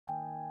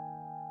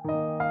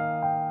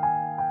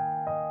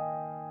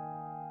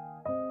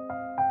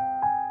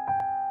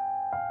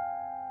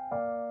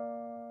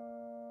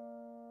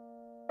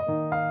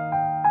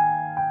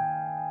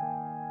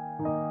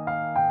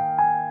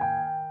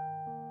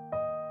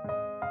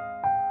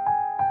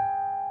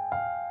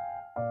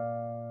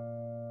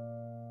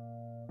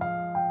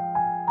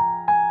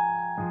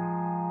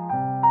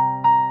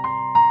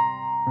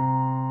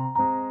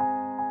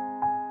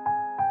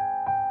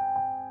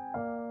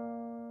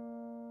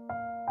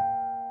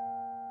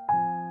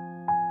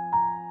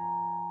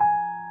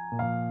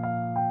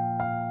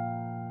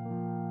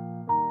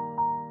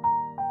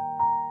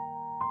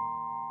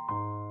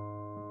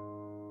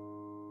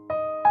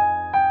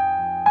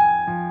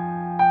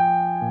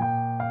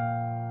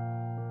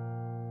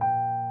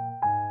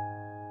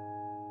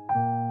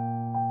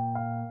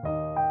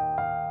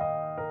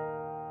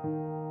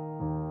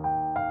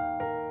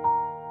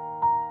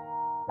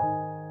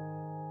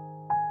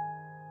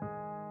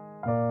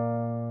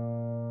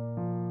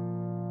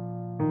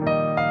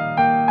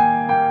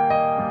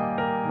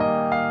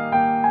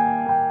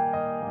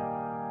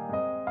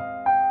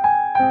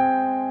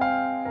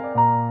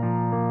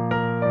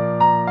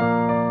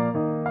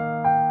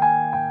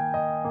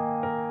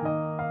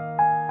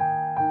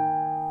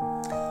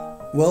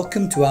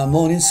Welcome to our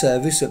morning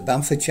service at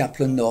Bamford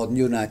Chapel and Northern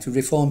United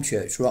Reformed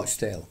Church,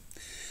 Rochdale.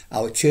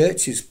 Our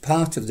church is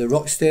part of the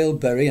Rochdale,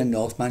 Bury and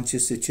North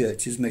Manchester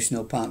Churches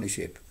Missional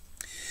Partnership.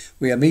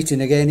 We are meeting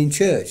again in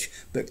church,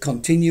 but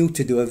continue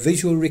to do a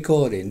visual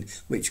recording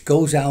which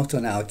goes out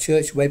on our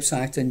church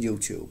website and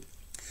YouTube.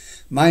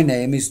 My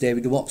name is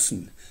David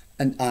Watson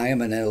and I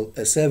am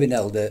a serving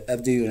elder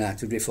of the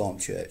United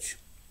Reformed Church.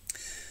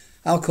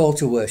 Our call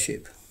to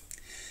worship.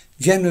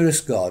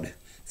 Generous God,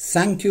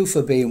 thank you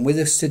for being with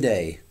us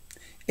today.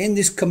 In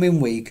this coming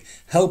week,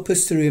 help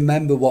us to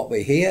remember what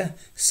we hear,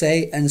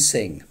 say and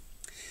sing.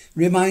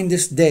 Remind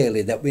us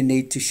daily that we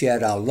need to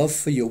share our love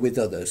for you with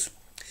others.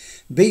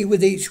 Be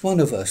with each one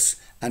of us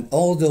and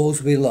all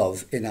those we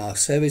love in our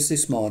service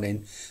this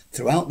morning,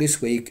 throughout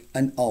this week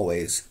and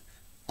always.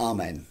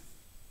 Amen.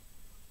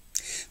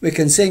 We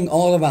can sing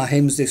all of our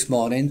hymns this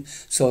morning,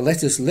 so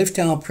let us lift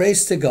our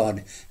praise to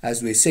God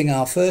as we sing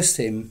our first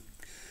hymn,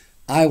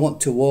 I Want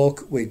to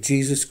Walk with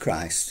Jesus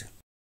Christ.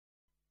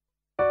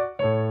 I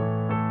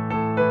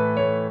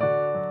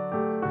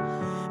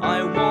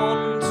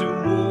want to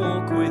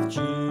walk with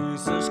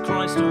Jesus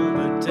Christ all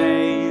the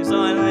days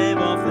I live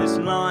of this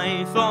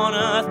life on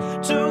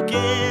earth, to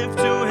give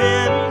to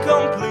him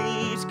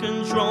complete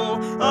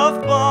control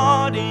of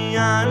body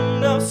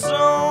and of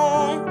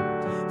soul.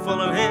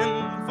 Follow him,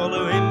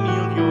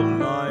 yield your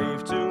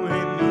life to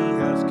him. He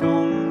has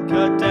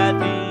conquered death,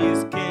 he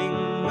is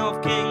King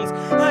of kings.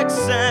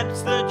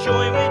 Accept the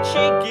joy which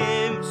he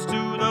gives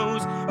to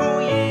those who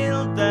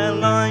yield their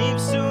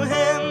lives to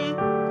him.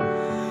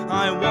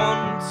 I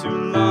want to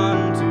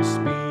learn to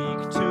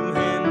speak to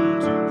him,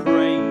 to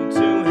pray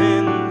to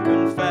him,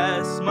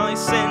 confess my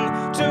sin,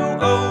 to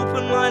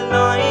open my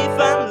life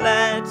and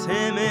let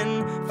him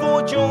in,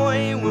 for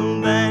joy will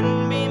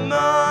then be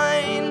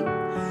mine.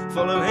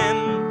 Follow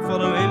him,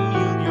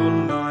 yield your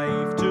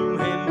life to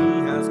him.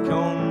 He has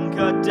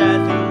conquered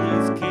death, he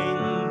is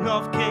King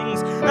of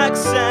kings.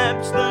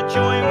 Accept the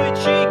joy which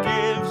he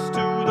gives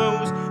to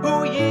those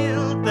who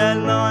yield their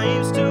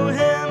lives to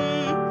him.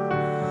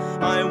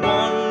 I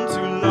want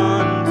to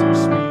learn to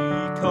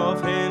speak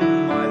of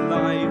him. My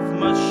life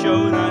must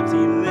show that he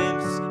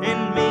lives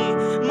in me.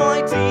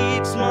 My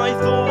deeds, my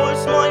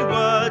thoughts, my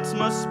words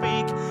must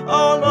speak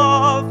all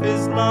of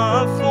his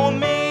love for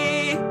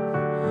me.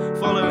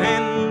 Follow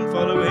him,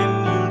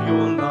 yield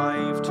your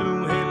life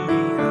to him.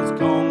 He has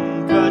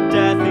conquered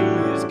death, he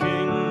is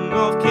King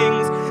of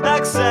kings.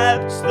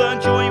 Accept the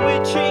joy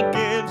which he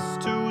gives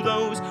to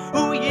those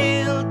who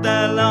yield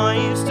their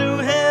lives to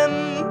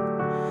him.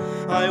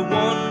 I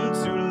want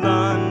to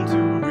learn to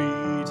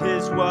read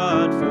his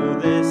word, for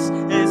this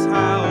is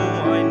how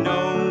I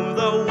know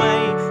the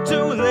way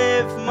to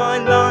live my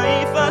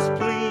life as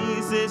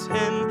pleases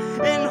him,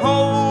 in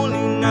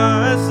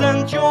holiness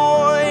and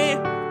joy.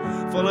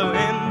 Follow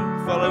him,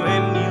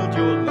 yield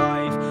your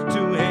life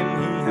to him.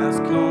 He has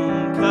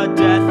conquered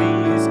death, he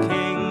is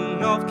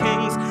King of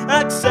kings.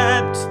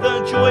 Accept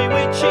the joy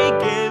which he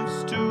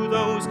gives to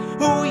those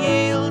who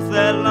yield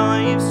their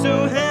lives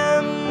to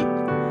him.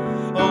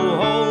 O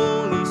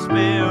Holy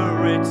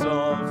Spirit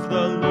of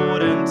the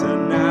Lord, enter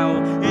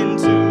now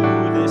into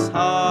this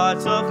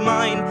heart of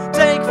mine.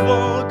 Take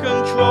full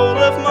control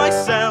of my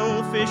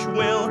selfish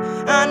will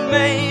and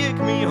make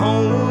me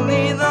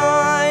wholly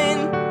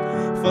thine.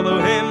 Follow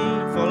him,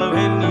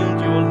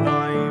 yield your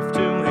life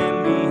to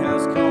him. He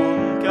has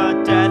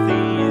conquered death,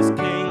 he is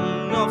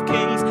King of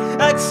kings.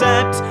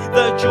 Accept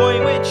the joy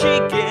which he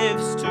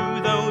gives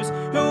to those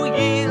who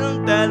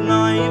yield their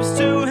lives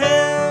to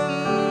him.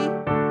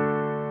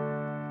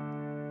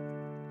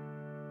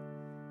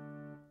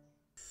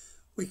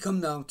 We come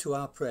now to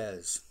our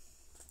prayers.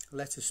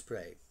 Let us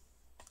pray.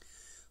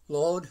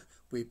 Lord,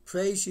 we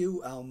praise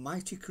you, our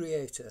mighty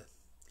Creator.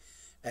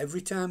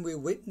 Every time we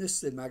witness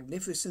the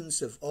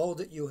magnificence of all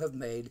that you have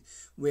made,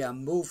 we are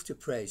moved to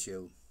praise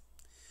you.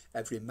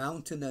 Every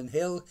mountain and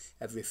hill,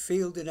 every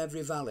field and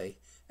every valley,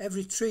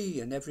 every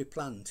tree and every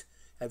plant,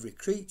 every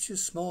creature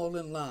small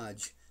and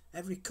large,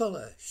 every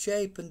colour,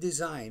 shape and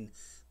design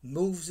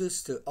moves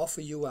us to offer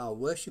you our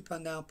worship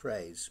and our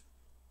praise.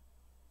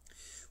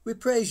 We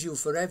praise you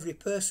for every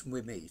person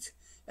we meet,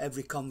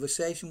 every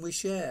conversation we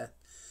share,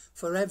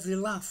 for every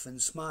laugh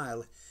and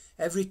smile,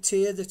 every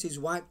tear that is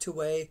wiped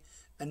away,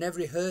 and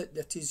every hurt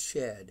that is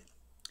shared.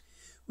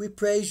 We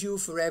praise you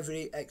for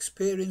every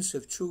experience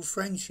of true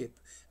friendship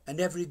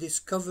and every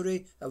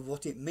discovery of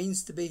what it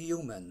means to be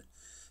human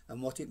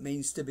and what it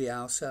means to be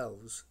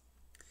ourselves.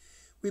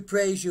 We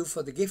praise you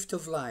for the gift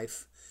of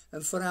life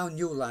and for our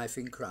new life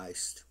in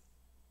Christ.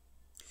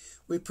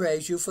 We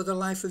praise you for the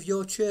life of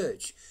your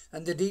church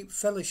and the deep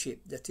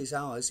fellowship that is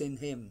ours in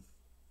him.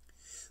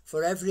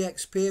 For every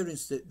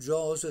experience that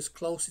draws us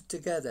closer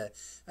together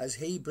as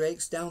he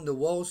breaks down the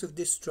walls of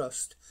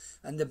distrust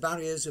and the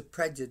barriers of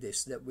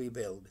prejudice that we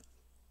build.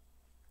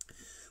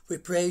 We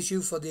praise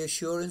you for the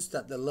assurance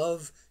that the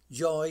love,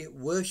 joy,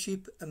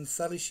 worship and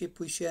fellowship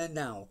we share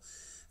now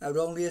are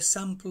only a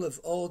sample of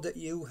all that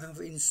you have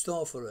in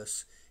store for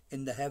us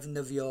in the heaven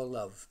of your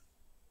love.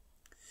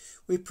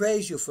 We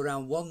praise you for our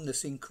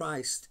oneness in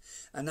Christ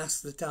and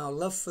ask that our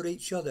love for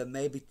each other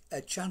may be a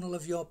channel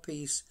of your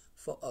peace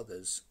for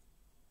others.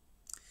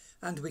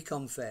 And we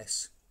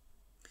confess,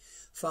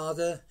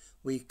 Father,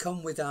 we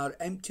come with our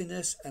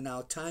emptiness and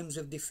our times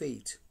of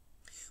defeat.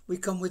 We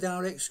come with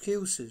our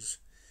excuses,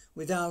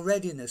 with our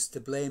readiness to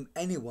blame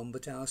anyone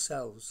but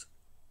ourselves.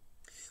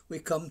 We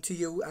come to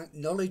you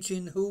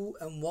acknowledging who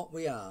and what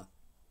we are.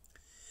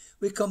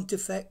 We come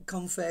to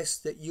confess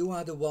that you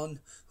are the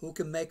one who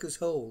can make us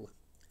whole.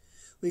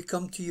 We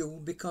come to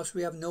you because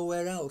we have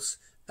nowhere else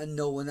and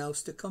no one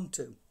else to come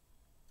to.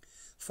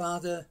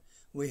 Father,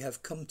 we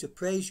have come to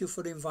praise you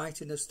for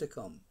inviting us to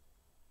come.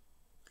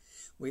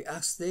 We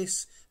ask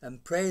this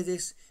and pray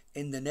this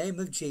in the name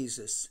of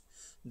Jesus,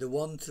 the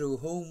one through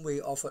whom we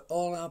offer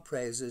all our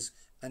praises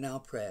and our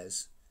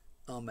prayers.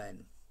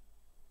 Amen.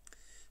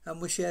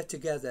 And we share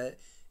together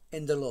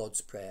in the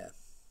Lord's Prayer,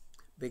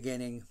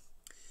 beginning,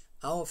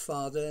 Our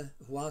Father,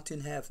 who art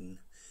in heaven,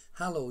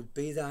 hallowed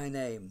be thy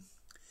name.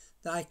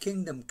 Thy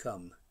kingdom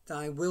come,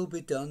 thy will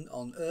be done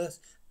on earth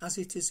as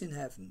it is in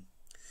heaven.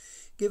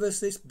 Give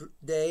us this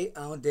day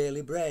our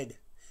daily bread,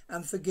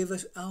 and forgive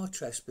us our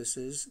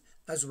trespasses,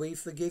 as we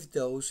forgive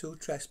those who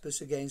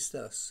trespass against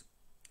us.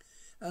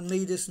 And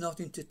lead us not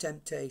into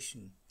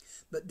temptation,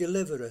 but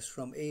deliver us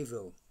from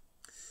evil.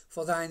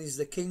 For thine is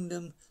the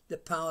kingdom, the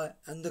power,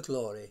 and the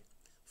glory,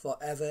 for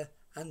ever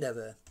and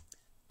ever.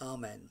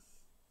 Amen.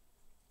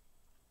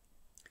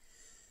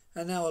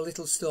 And now a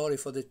little story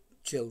for the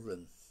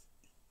children.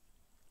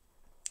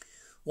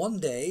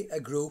 One day a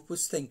group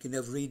was thinking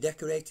of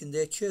redecorating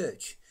their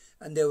church,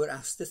 and they were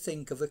asked to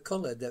think of a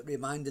colour that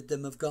reminded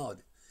them of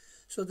God,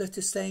 so that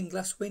a stained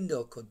glass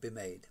window could be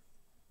made.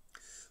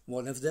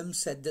 One of them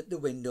said that the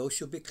window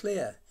should be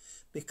clear,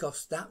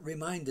 because that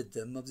reminded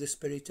them of the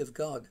Spirit of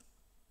God.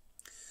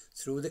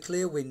 Through the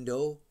clear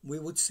window we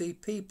would see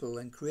people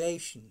and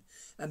creation,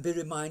 and be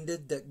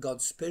reminded that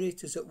God's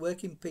Spirit is at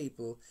work in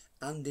people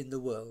and in the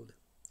world.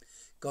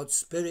 God's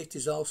Spirit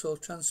is also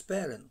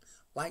transparent,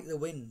 like the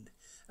wind,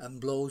 and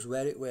blows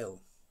where it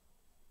will.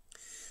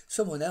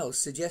 Someone else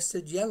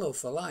suggested yellow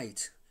for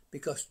light,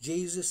 because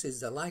Jesus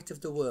is the light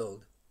of the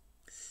world,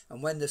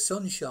 and when the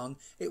sun shone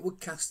it would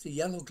cast a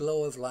yellow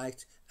glow of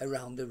light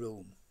around the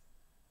room.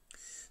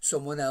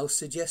 Someone else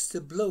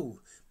suggested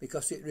blue,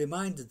 because it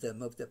reminded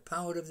them of the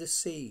power of the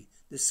sea,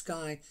 the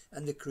sky,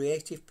 and the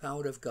creative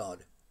power of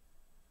God.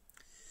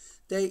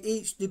 They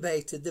each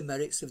debated the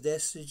merits of their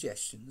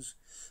suggestions,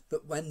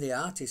 but when the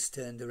artist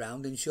turned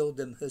around and showed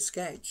them her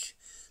sketch,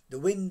 the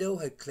window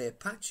had clear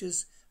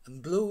patches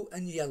and blue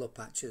and yellow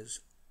patches.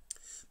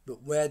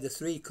 But where the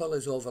three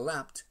colours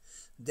overlapped,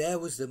 there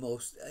was the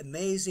most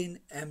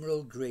amazing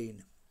emerald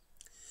green.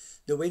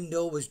 The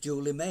window was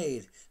duly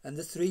made and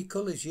the three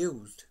colours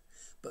used,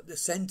 but the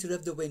centre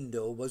of the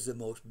window was the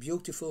most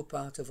beautiful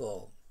part of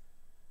all.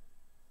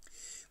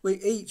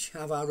 We each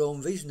have our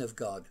own vision of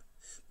God,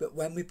 but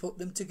when we put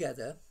them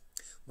together,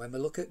 when we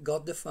look at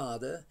God the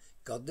Father,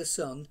 God the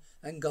Son,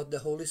 and God the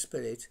Holy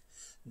Spirit,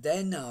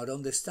 then our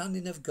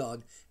understanding of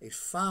God is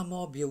far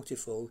more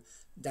beautiful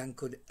than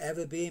could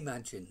ever be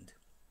imagined.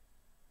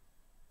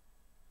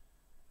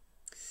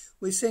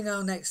 We sing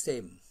our next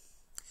hymn,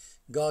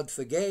 God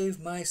forgave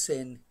my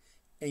sin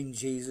in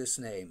Jesus'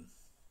 name.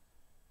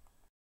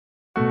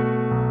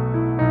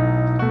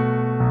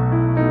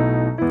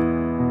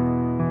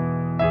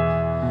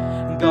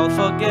 God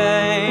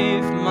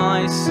forgave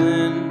my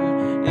sin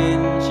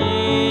in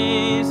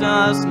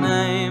Jesus'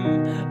 name.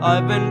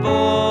 I've been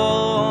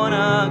born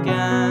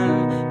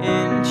again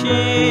in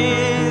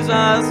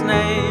Jesus'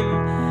 name,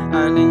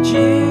 and in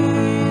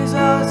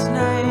Jesus'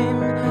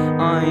 name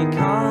I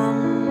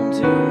come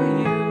to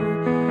you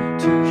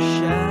to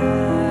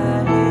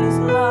share His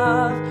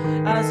love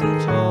as He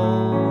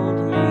told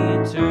me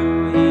to.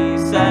 He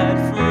said,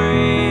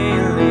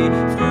 freely,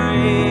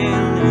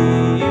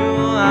 freely you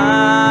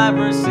have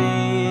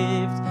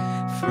received,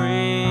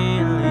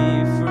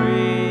 freely,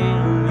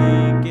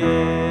 freely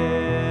give.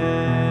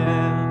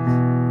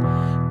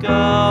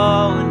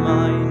 Go in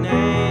my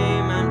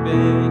name, and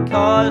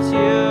because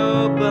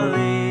you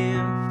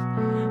believe,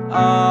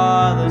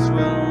 others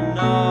will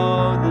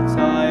know that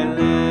I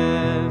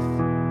live.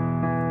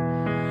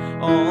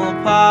 All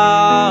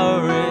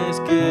power is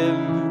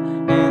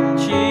given in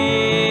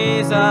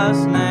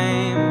Jesus'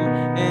 name,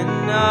 in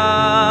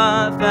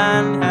earth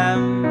and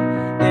heaven,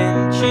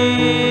 in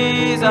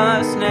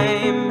Jesus'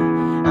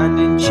 name, and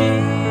in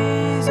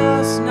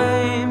Jesus'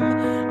 name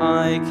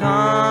I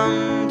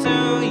come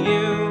to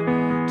you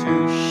to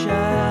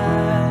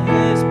share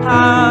His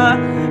power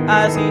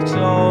as He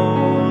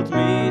told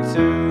me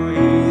to.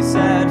 He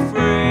said,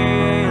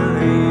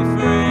 freely,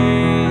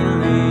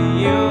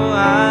 freely you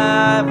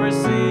have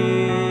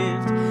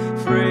received,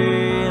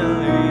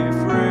 freely,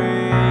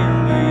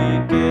 freely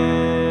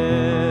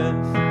give.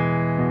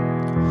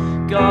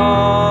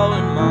 Go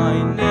in my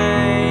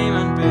name,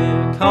 and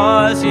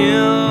because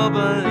you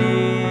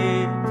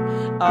believe,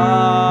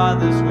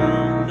 others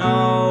will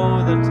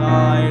know that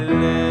I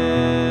live.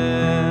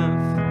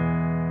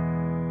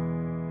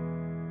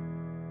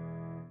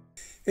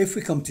 If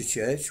we come to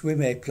church, we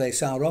may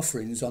place our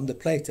offerings on the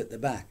plate at the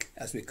back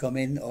as we come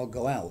in or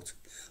go out,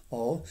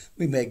 or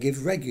we may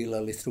give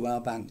regularly through our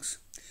banks.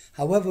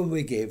 However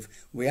we give,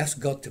 we ask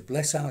God to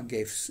bless our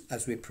gifts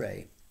as we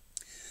pray.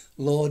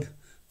 Lord,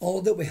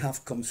 all that we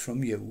have comes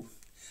from you,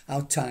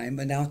 our time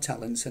and our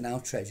talents and our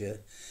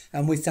treasure,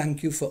 and we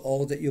thank you for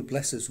all that you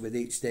bless us with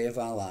each day of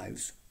our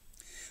lives.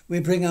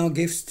 We bring our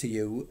gifts to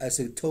you as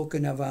a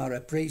token of our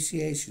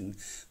appreciation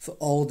for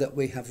all that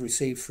we have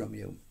received from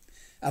you,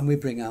 and we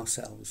bring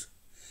ourselves.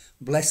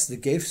 Bless the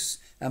gifts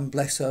and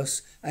bless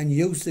us, and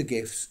use the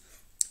gifts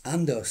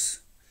and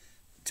us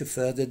to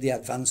further the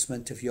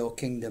advancement of your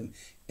kingdom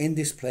in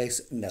this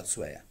place and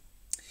elsewhere.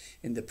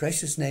 In the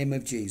precious name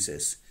of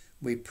Jesus,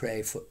 we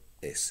pray for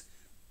this.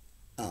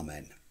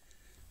 Amen.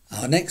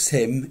 Our next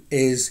hymn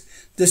is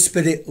 "The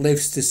Spirit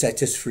Lives to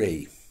Set Us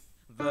Free."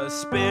 The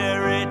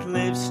Spirit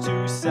lives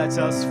to set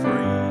us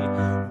free.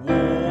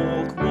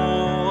 Walk,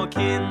 walk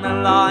in the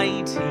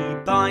light. He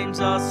binds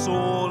us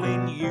all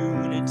in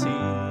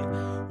unity.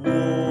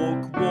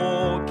 Walk,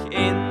 walk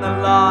in the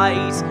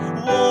light.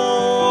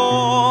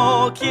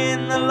 Walk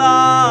in the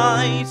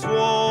light.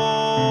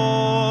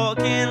 Walk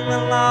in the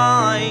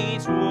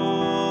light.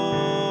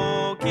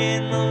 Walk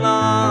in the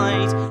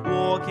light.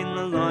 Walk in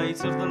the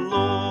light of the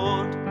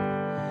Lord.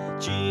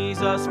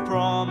 Jesus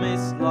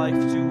promised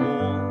life to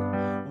all.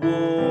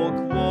 Walk,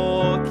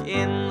 walk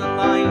in the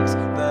light.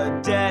 The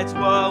dead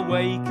were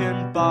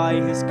wakened by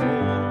his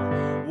call.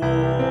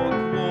 Walk,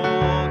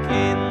 walk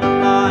in the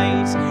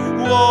light.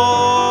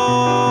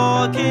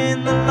 Walk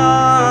in the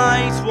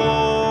light.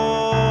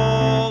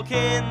 Walk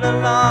in the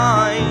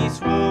light.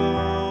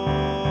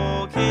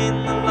 Walk in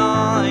the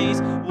light.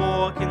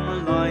 Walk in the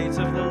light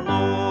of the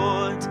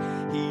Lord.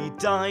 He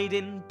died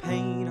in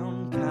pain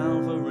on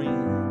Calvary.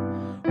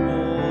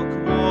 Walk,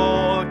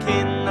 walk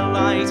in the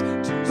light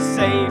to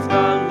save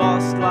the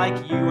lost like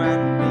you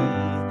and me.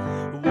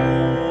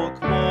 Walk,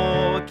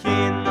 walk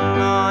in the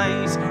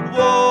light.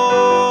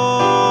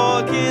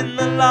 Walk in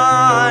the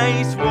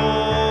light.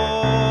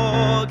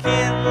 Walk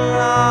in the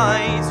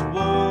light.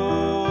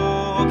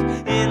 Walk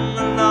in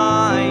the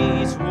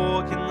light.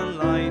 Walk in the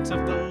light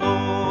of the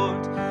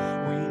Lord.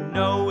 We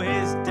know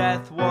his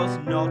death was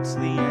not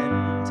the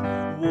end.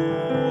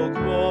 Walk,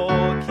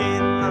 walk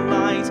in the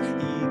light.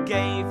 He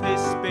gave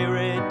his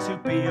Spirit to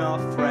be our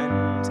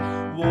friend.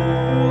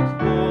 Walk,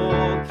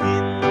 walk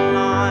in the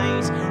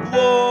light.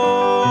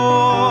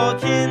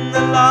 Walk in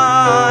the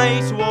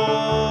light.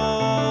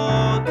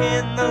 Walk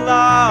in the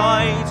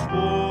light.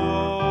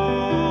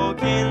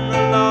 Walk in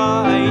the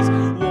light.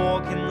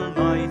 Walk in the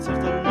light of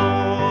the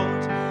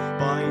Lord.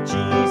 By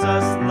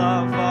Jesus'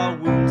 love our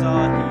wounds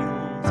are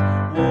healed.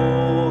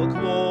 Walk,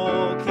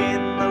 walk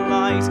in the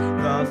light.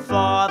 The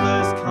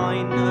Father's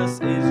kindness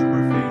is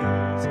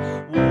revealed.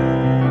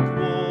 Walk,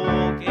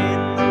 walk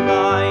in the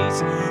light.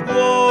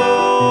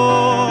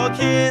 Walk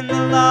in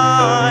the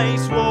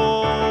light.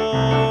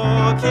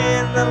 Walk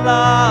in the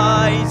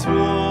light.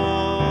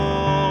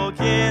 Walk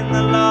in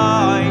the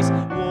light.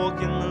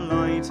 Walk in the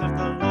light of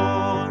the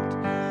Lord.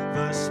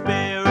 The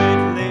Spirit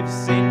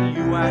lives in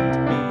you and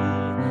me.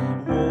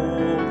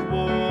 Walk,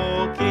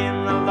 walk in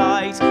the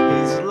light.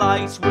 His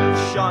light will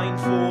shine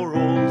for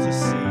all to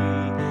see.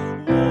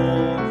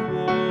 Walk,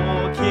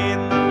 walk in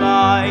the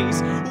light.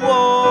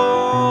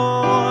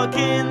 Walk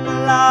in the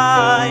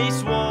light.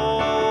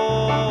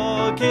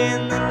 Walk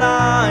in the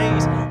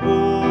light.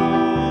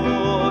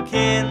 Walk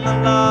in the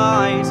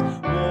light.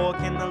 Walk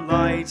in the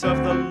light of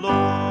the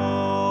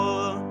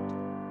Lord.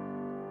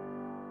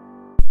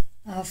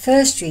 Our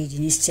first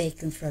reading is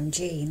taken from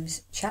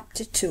James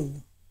chapter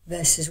 2,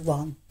 verses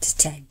 1 to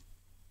 10.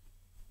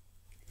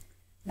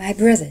 My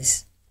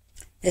brothers,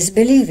 as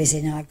believers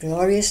in our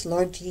glorious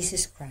Lord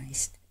Jesus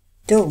Christ,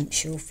 don't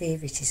show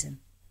favouritism.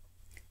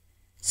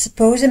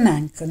 Suppose a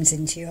man comes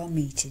into your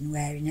meeting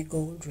wearing a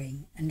gold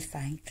ring and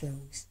fine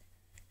clothes,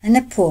 and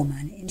a poor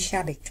man in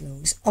shabby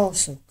clothes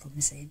also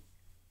comes in.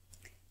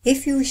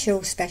 If you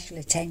show special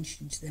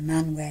attention to the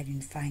man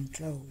wearing fine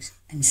clothes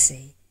and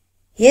say,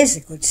 "Here's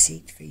a good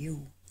seat for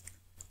you,"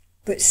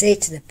 but say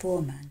to the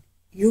poor man,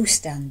 "You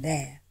stand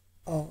there,"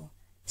 or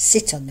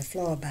 "Sit on the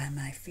floor by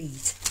my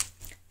feet,"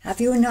 have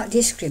you not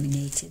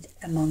discriminated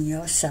among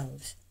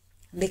yourselves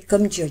and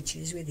become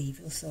judges with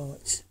evil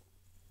thoughts?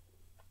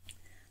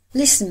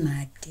 Listen,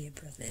 my dear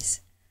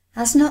brothers,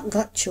 has not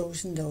God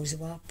chosen those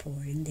who are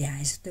poor in the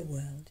eyes of the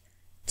world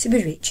to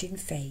be rich in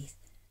faith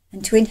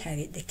and to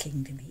inherit the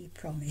kingdom he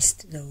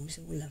promised those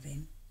who love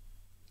him?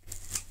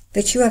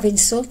 But you have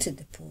insulted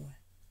the poor.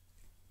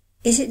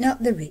 Is it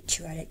not the rich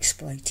who are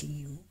exploiting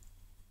you?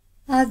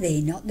 Are they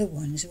not the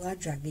ones who are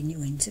dragging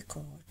you into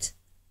court?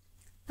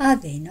 Are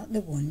they not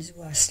the ones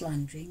who are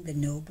slandering the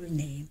noble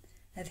name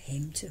of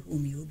him to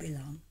whom you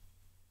belong?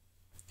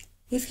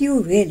 If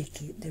you really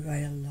keep the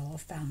royal law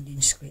found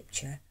in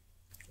Scripture,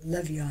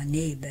 love your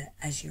neighbour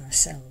as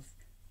yourself,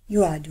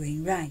 you are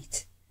doing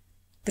right.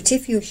 But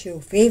if you show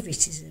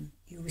favouritism,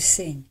 you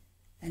sin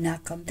and are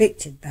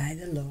convicted by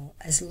the law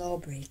as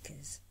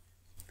lawbreakers.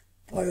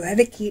 For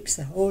whoever keeps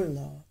the whole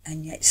law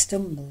and yet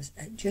stumbles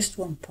at just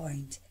one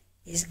point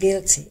is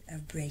guilty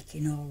of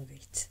breaking all of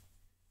it.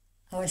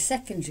 Our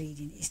second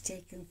reading is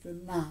taken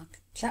from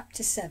Mark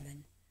chapter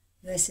 7,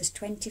 verses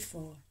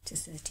 24 to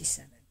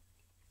 37.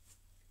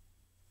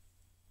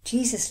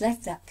 Jesus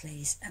left that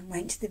place and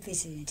went to the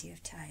vicinity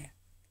of Tyre.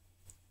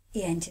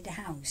 He entered a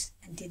house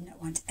and did not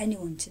want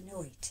anyone to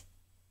know it.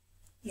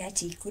 Yet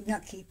he could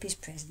not keep his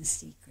presence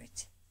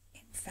secret.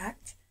 In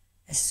fact,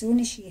 as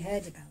soon as she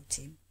heard about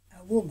him,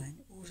 a woman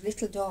whose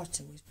little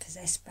daughter was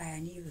possessed by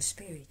an evil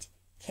spirit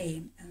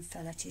came and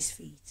fell at his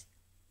feet.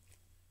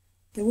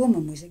 The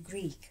woman was a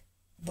Greek,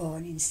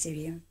 born in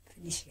Syrian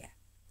Phoenicia.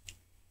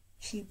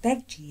 She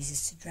begged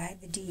Jesus to drive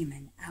the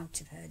demon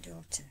out of her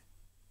daughter.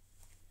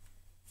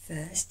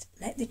 First,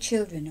 let the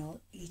children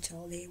all eat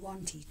all they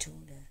want, he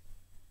told her,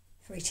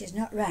 for it is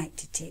not right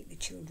to take the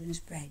children's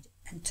bread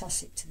and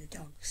toss it to the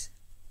dogs.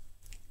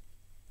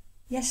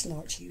 Yes,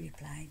 Lord, she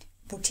replied,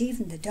 but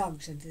even the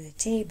dogs under the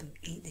table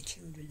eat the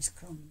children's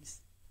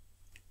crumbs.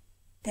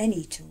 Then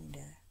he told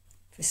her,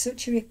 for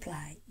such a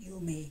reply you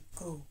may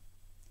go.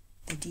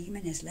 The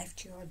demon has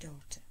left your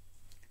daughter.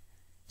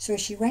 So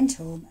she went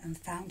home and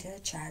found her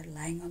child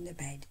lying on the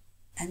bed,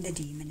 and the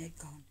demon had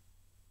gone.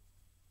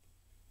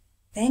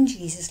 Then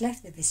Jesus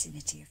left the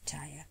vicinity of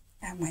Tyre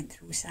and went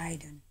through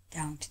Sidon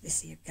down to the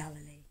Sea of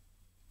Galilee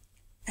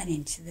and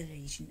into the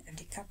region of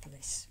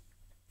Decapolis.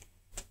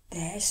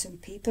 There some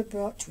people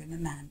brought to him a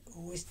man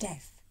who was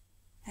deaf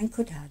and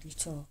could hardly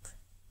talk,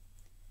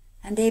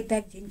 and they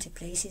begged him to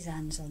place his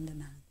hands on the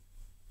man.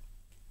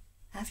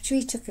 After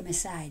he took him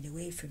aside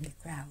away from the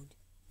crowd,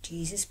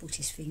 Jesus put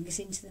his fingers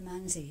into the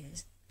man's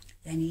ears,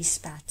 then he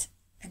spat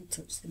and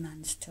touched the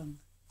man's tongue.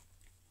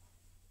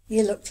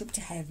 He looked up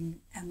to heaven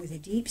and with a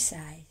deep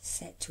sigh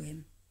said to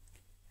him,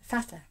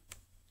 "Ephphatha,"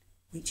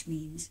 which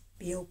means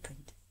be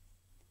opened.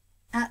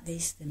 At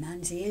this the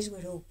man's ears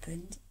were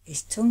opened,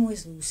 his tongue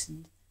was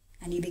loosened,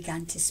 and he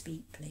began to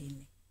speak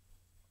plainly.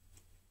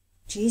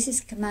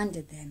 Jesus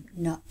commanded them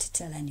not to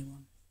tell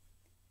anyone,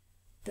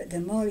 but the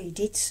more he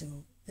did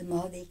so, the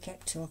more they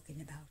kept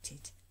talking about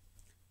it.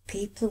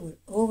 People were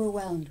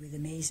overwhelmed with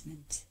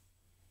amazement.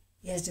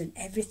 He has done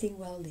everything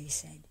well, they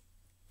said.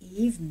 He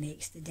even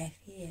makes the deaf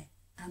hear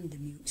and the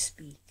mute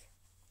speak.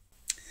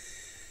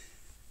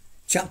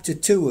 Chapter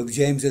 2 of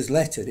James's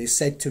letter is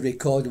said to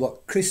record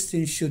what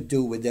Christians should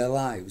do with their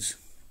lives.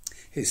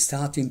 His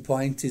starting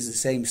point is the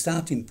same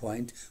starting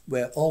point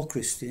where all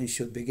Christians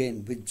should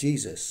begin, with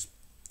Jesus.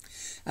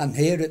 And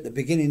here at the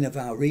beginning of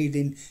our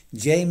reading,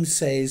 James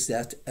says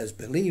that as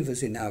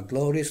believers in our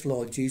glorious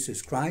Lord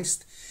Jesus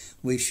Christ,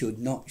 we should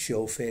not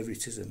show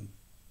favouritism.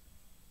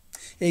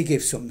 He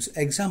gives some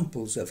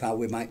examples of how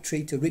we might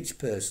treat a rich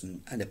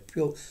person and a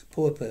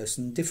poor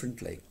person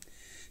differently,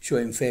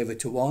 showing favour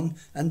to one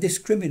and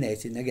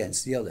discriminating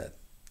against the other.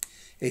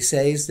 He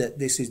says that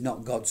this is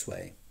not God's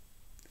way.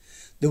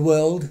 The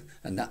world,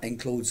 and that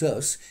includes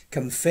us,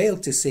 can fail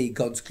to see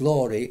God's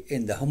glory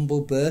in the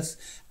humble birth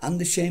and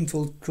the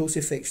shameful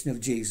crucifixion of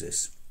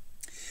Jesus.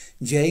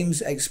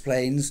 James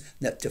explains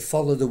that to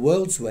follow the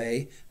world's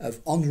way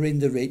of honouring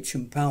the rich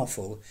and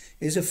powerful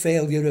is a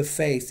failure of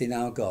faith in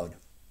our God,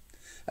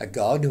 a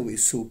God who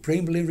is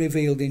supremely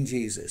revealed in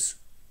Jesus.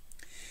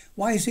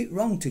 Why is it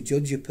wrong to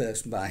judge a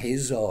person by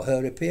his or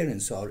her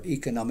appearance or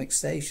economic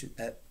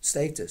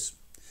status?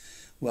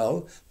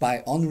 Well,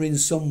 by honouring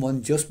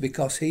someone just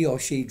because he or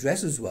she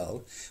dresses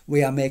well,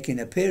 we are making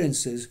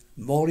appearances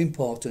more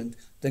important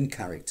than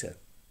character.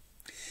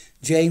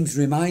 James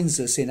reminds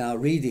us in our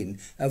reading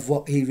of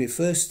what he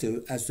refers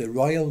to as the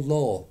royal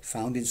law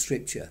found in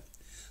Scripture.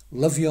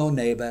 Love your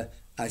neighbour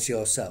as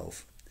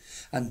yourself.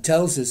 And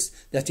tells us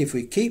that if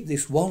we keep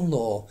this one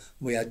law,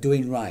 we are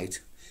doing right,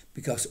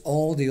 because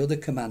all the other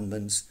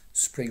commandments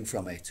spring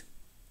from it.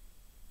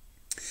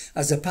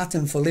 As a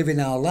pattern for living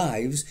our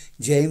lives,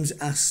 James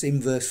asks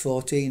in verse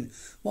 14,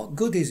 "What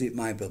good is it,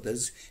 my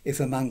brothers, if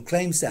a man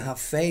claims to have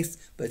faith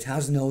but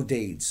has no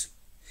deeds?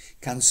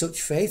 Can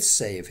such faith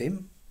save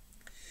him?"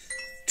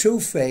 True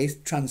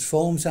faith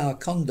transforms our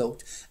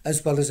conduct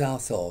as well as our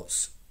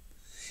thoughts.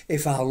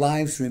 If our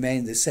lives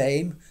remain the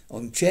same,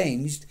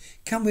 unchanged,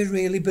 can we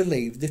really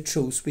believe the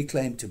truths we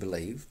claim to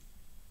believe?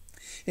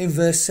 In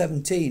verse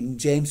 17,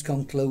 James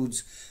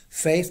concludes,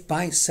 "Faith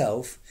by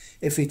itself,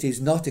 if it is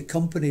not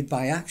accompanied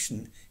by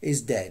action,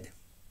 is dead."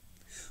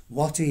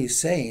 What he is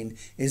saying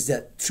is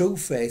that true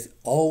faith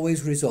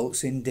always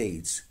results in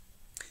deeds.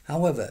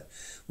 However,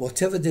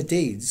 whatever the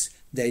deeds,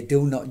 they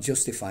do not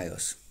justify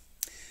us.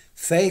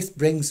 Faith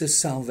brings us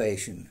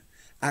salvation.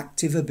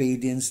 Active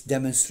obedience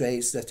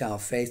demonstrates that our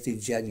faith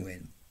is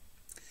genuine.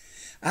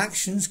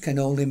 Actions can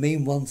only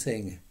mean one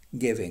thing: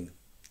 giving.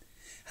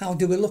 How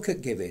do we look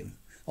at giving?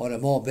 Or a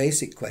more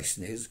basic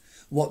question is,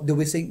 what do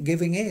we think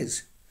giving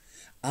is?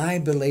 I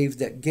believe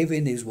that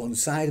giving is one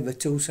side of a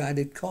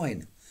two-sided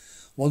coin.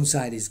 One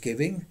side is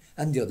giving,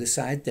 and the other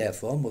side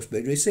therefore must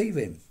be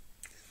receiving.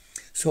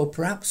 So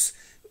perhaps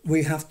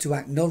we have to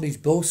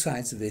acknowledge both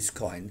sides of this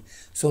coin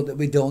so that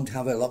we don't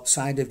have a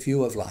lopsided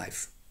view of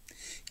life.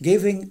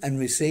 Giving and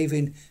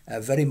receiving are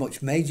very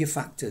much major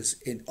factors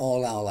in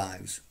all our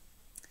lives.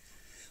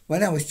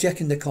 When I was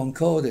checking the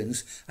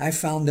concordance, I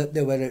found that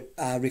there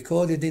are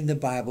recorded in the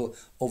Bible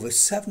over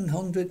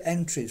 700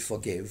 entries for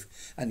give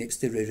and its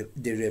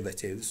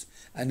derivatives,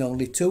 and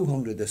only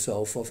 200 or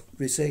so for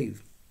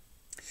receive.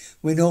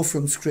 We know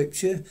from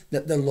Scripture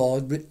that the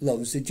Lord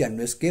loves the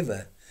generous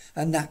giver,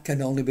 and that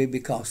can only be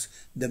because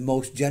the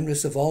most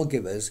generous of all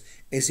givers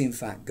is in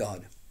fact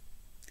God.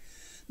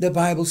 The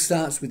Bible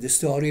starts with the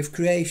story of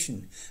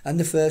creation, and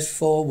the first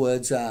 4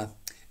 words are,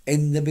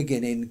 "In the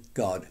beginning,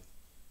 God."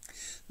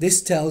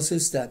 This tells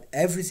us that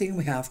everything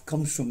we have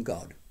comes from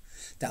God,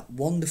 that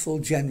wonderful,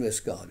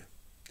 generous God.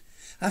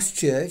 As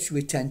church,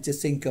 we tend to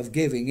think of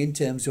giving in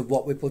terms of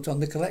what we put on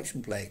the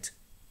collection plate.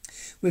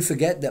 We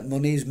forget that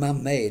money is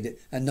man-made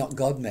and not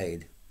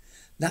God-made.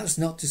 That's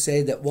not to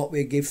say that what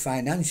we give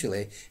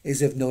financially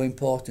is of no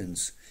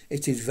importance.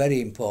 It is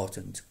very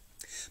important.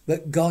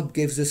 But God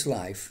gives us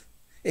life.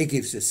 He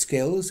gives us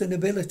skills and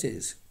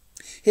abilities.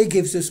 He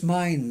gives us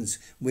minds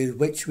with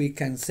which we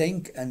can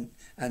think and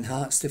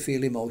hearts to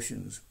feel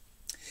emotions.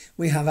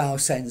 We have our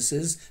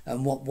senses,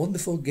 and what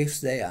wonderful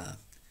gifts they are.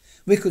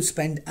 We could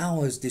spend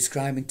hours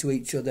describing to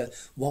each other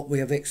what we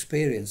have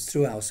experienced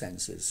through our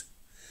senses.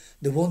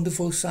 The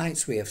wonderful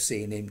sights we have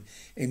seen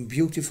in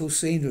beautiful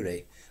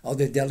scenery, or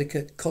the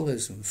delicate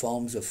colours and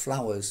forms of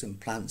flowers and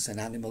plants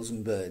and animals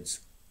and birds.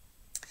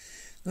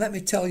 Let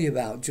me tell you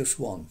about just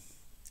one.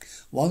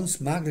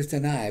 Once Margaret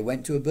and I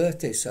went to a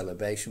birthday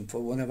celebration for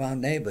one of our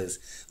neighbours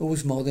who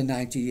was more than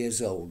 90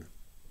 years old.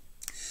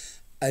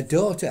 Her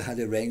daughter had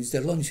arranged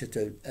a lunch at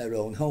her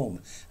own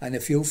home, and a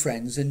few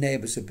friends and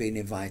neighbours had been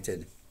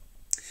invited.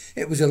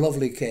 It was a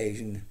lovely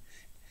occasion.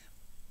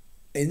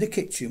 In the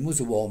kitchen was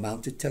a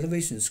wall-mounted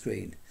television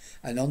screen,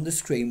 and on the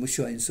screen was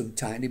showing some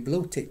tiny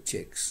blue-tipped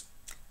chicks,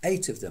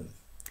 8 of them.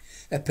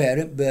 A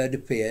parent bird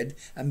appeared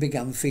and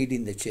began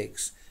feeding the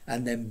chicks,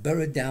 and then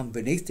burrowed down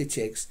beneath the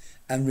chicks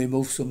and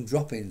removed some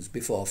droppings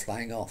before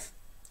flying off.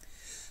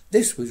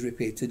 This was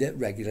repeated at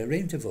regular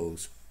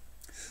intervals.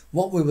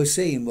 What we were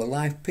seeing were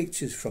live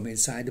pictures from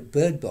inside a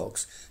bird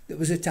box that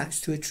was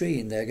attached to a tree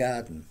in their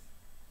garden.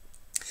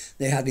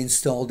 They had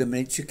installed a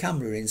miniature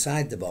camera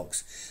inside the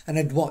box and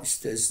had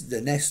watched as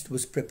the nest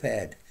was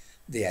prepared,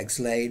 the eggs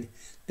laid,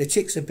 the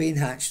chicks had been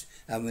hatched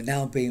and were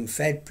now being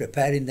fed,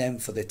 preparing them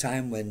for the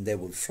time when they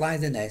would fly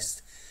the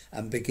nest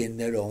and begin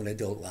their own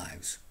adult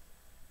lives.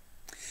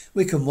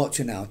 We can watch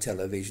on our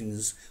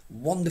televisions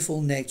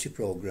wonderful nature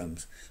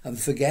programs and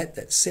forget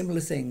that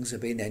similar things are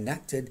being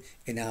enacted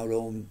in our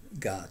own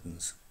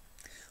gardens.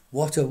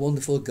 What a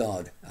wonderful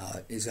God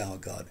is our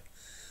God.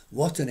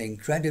 What an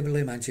incredible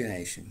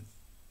imagination.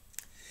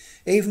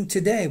 Even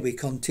today we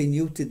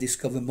continue to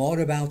discover more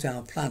about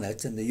our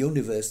planet and the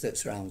universe that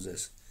surrounds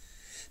us.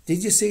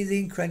 Did you see the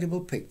incredible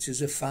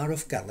pictures of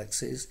far-off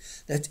galaxies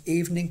that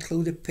even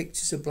included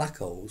pictures of black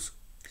holes?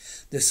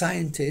 The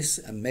scientists,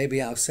 and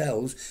maybe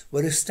ourselves,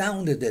 were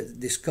astounded at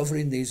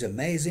discovering these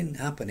amazing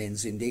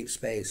happenings in deep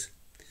space.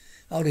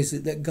 Or is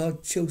it that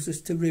God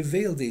chooses to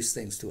reveal these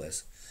things to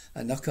us,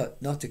 and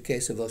not a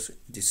case of us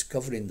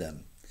discovering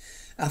them?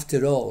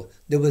 After all,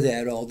 they were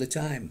there all the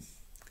time.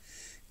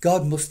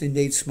 God must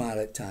indeed smile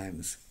at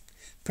times.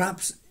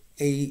 Perhaps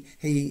he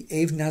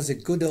even has a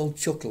good old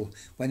chuckle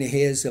when he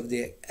hears of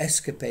the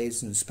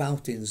escapades and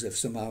spoutings of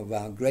some of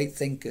our great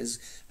thinkers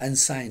and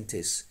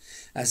scientists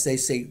as they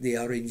seek the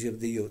origins of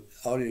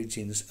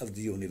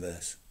the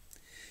universe.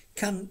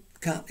 Can't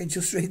they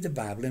just read the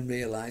Bible and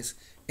realise,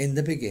 in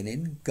the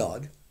beginning,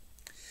 God?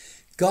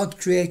 God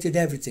created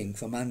everything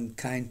for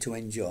mankind to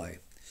enjoy.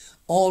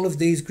 All of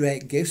these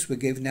great gifts were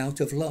given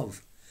out of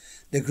love.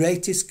 The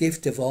greatest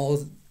gift of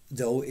all,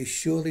 though, is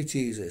surely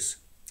Jesus.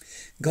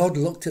 God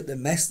looked at the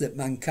mess that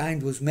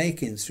mankind was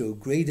making through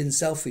greed and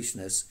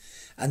selfishness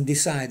and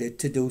decided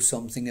to do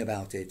something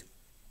about it.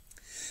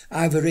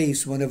 Ivor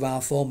Rees, one of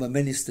our former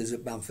ministers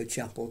at Bamford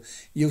Chapel,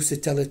 used to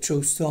tell a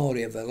true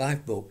story of a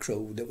lifeboat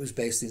crew that was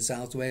based in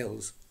South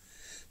Wales.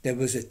 There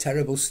was a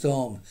terrible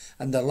storm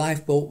and the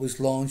lifeboat was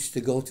launched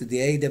to go to the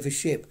aid of a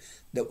ship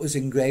that was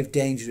in grave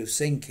danger of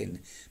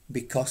sinking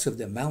because of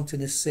the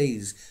mountainous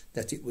seas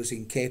that it was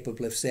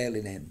incapable of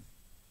sailing in.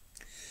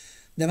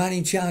 The man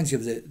in charge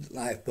of the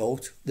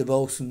lifeboat, the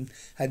boatswain,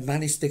 had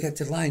managed to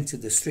get a line to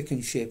the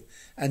stricken ship,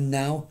 and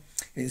now,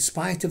 in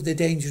spite of the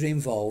danger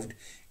involved,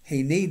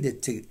 he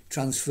needed to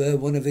transfer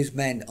one of his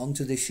men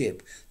onto the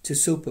ship to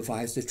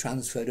supervise the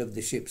transfer of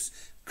the ship's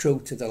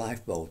crew to the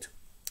lifeboat.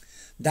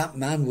 That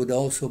man would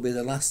also be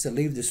the last to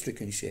leave the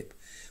stricken ship,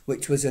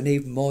 which was an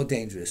even more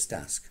dangerous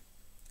task.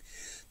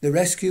 The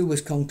rescue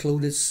was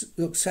concluded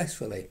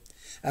successfully,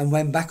 and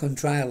when back on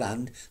dry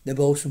land, the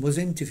boatswain was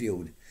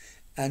interviewed,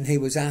 and he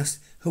was asked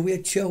who he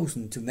had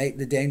chosen to make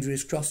the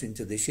dangerous crossing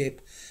to the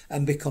ship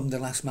and become the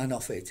last man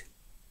off it.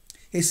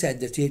 He said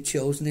that he had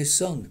chosen his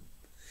son.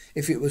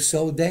 If it was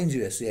so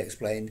dangerous, he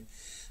explained,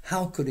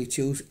 how could he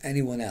choose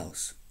anyone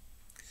else?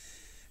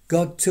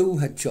 God too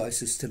had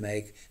choices to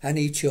make, and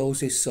he chose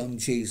his son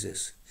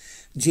Jesus.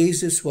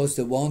 Jesus was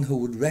the one who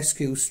would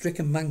rescue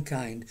stricken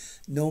mankind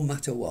no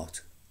matter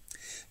what.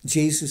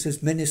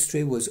 Jesus'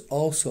 ministry was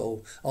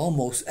also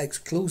almost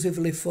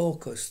exclusively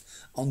focused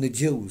on the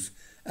Jews,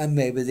 and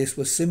maybe this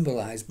was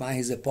symbolised by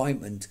his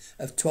appointment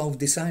of 12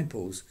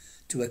 disciples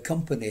to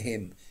accompany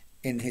him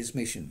in his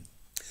mission,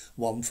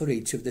 one for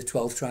each of the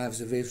 12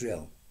 tribes of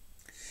Israel.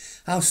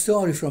 Our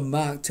story from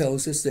Mark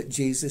tells us that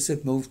Jesus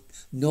had moved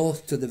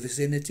north to the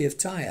vicinity of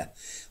Tyre,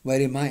 where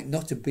he might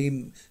not have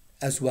been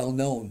as well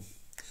known.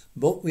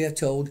 But we are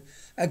told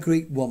a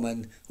Greek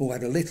woman who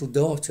had a little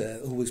daughter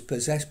who was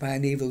possessed by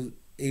an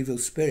evil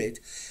spirit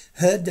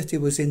heard that he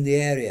was in the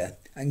area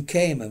and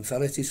came and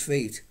fell at his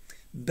feet,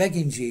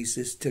 begging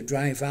Jesus to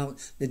drive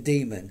out the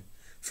demon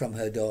from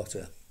her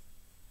daughter.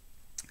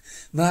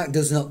 Mark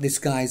does not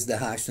disguise the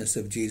harshness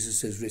of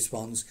Jesus'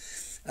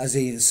 response as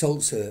he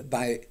insults her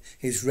by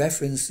his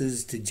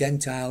references to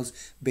Gentiles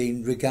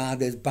being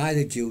regarded by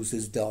the Jews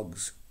as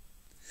dogs.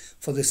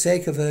 For the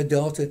sake of her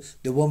daughter,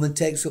 the woman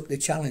takes up the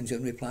challenge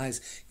and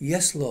replies,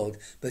 "Yes, Lord,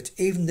 but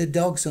even the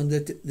dogs under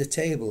the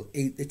table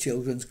eat the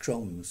children's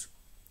crumbs."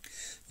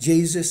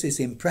 Jesus is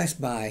impressed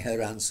by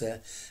her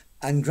answer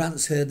and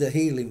grants her the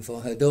healing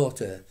for her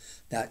daughter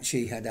that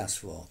she had asked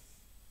for.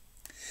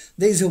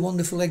 These are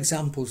wonderful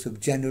examples of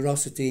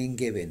generosity in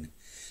giving,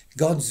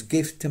 God's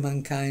gift to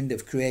mankind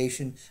of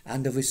creation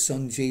and of his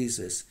son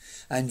Jesus,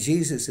 and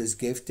Jesus'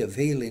 gift of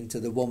healing to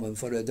the woman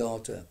for her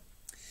daughter.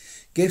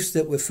 Gifts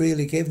that were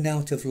freely given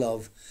out of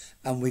love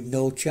and with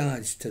no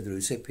charge to the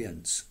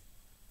recipients.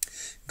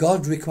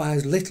 God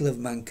requires little of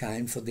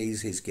mankind for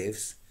these his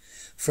gifts.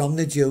 From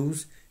the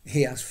Jews,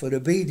 he asks for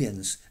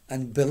obedience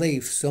and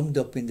belief summed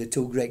up in the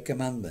 2 great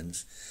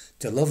commandments,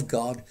 to love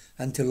God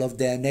and to love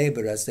their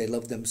neighbour as they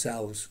love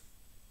themselves.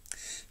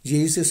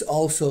 Jesus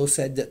also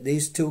said that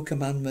these 2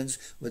 commandments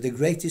were the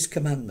greatest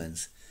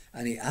commandments,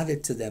 and he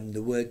added to them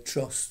the word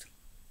trust.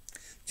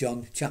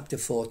 John chapter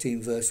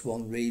 14 verse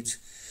 1 reads,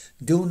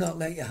 "Do not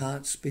let your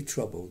hearts be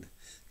troubled.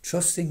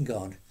 Trust in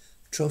God.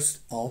 Trust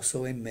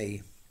also in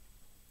me."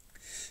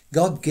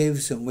 God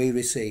gives and we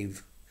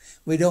receive.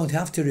 We don't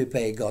have to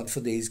repay God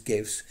for these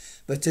gifts,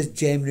 but as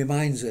James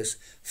reminds us,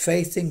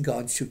 faith in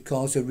God should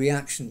cause a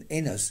reaction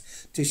in us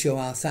to show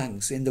our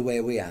thanks in the way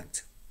we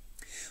act.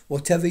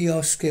 Whatever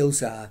your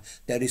skills are,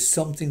 there is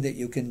something that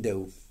you can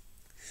do.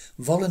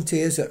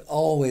 Volunteers are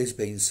always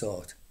being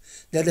sought.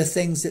 There are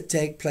things that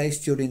take place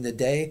during the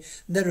day,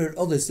 and there are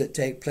others that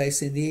take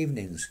place in the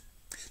evenings.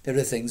 There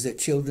are things that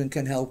children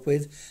can help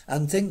with,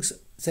 and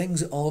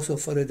things also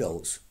for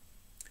adults.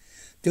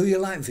 Do you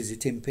like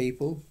visiting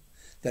people?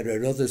 There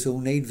are others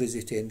who need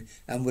visiting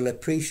and will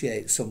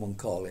appreciate someone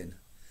calling.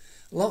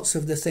 Lots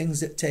of the things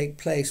that take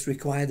place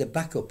require the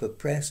backup of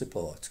prayer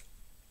support.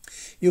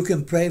 You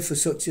can pray for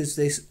such as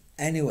this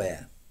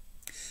anywhere.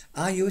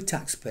 Are you a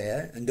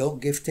taxpayer and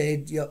don't gift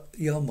aid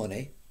your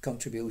money,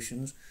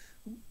 contributions?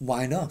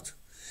 Why not?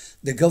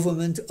 The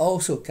government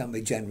also can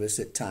be generous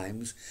at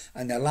times,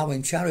 and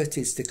allowing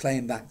charities to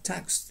claim back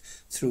tax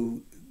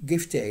through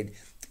gift aid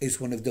is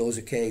one of those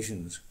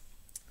occasions.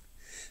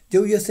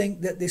 Do you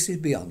think that this is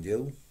beyond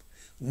you?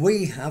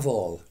 We have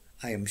all,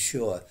 I am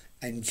sure,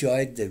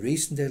 enjoyed the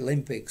recent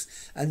Olympics,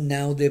 and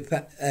now the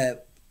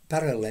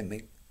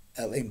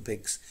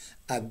Paralympics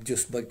have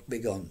just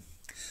begun.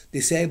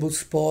 Disabled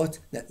sport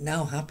that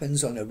now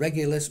happens on a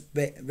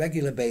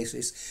regular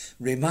basis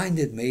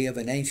reminded me of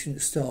an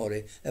ancient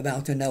story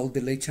about an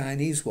elderly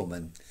Chinese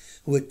woman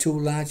who had 2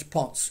 large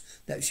pots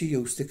that she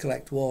used to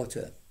collect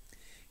water.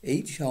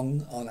 Each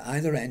hung on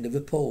either end of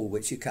a pole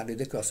which she carried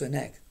across her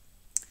neck.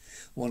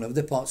 One of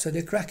the pots had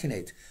a crack in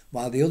it,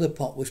 while the other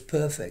pot was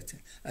perfect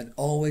and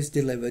always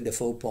delivered a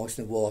full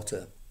portion of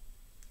water.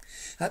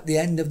 At the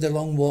end of the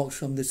long walks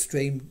from the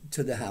stream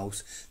to the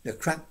house, the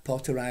cracked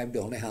pot arrived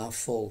only half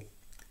full.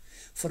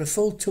 For a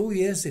full 2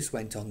 years this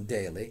went on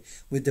daily,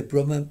 with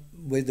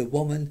the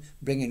woman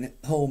bringing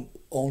home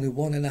only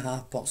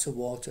 1.5 pots of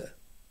water.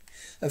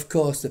 Of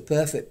course, the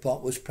perfect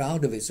pot was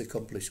proud of its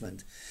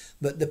accomplishment,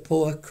 but the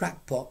poor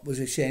cracked pot was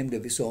ashamed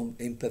of its own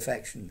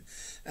imperfection,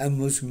 and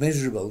was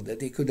miserable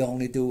that it could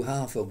only do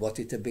half of what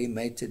it had been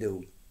made to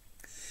do.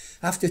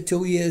 After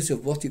 2 years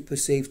of what it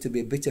perceived to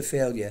be bitter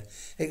failure,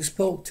 it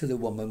spoke to the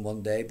woman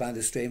one day by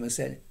the stream and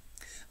said,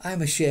 "I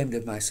am ashamed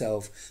of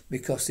myself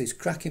because this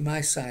crack in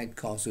my side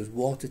causes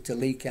water to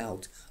leak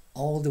out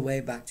all the way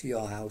back to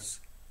your house."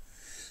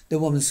 The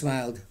woman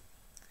smiled.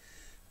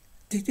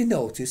 "Did you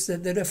notice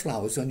that there are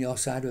flowers on your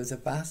side of the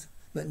path,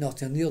 but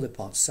not on the other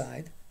pot's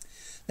side?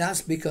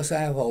 That's because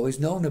I have always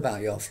known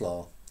about your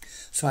flaw.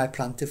 So I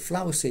planted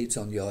flower seeds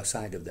on your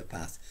side of the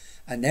path,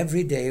 and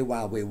every day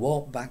while we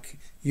walk back,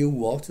 you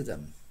water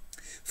them.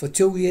 For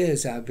 2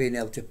 years I've been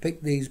able to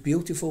pick these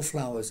beautiful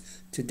flowers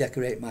to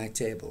decorate my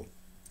table.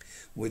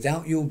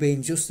 Without you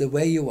being just the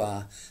way you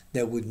are,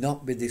 there would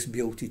not be this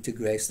beauty to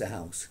grace the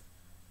house."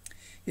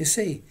 You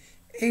see,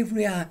 if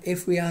we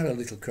are a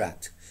little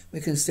cracked, we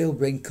can still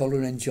bring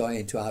colour and joy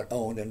into our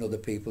own and other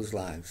people's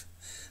lives.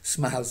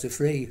 Smiles are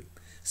free.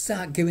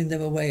 Start giving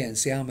them away and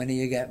see how many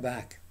you get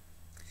back.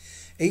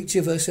 Each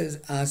of us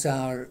has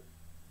our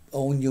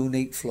own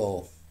unique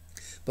flaw,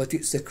 but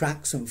it's the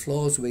cracks and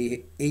flaws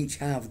we each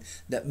have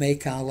that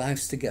make our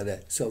lives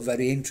together so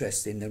very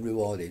interesting and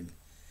rewarding.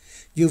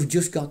 You've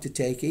just got to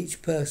take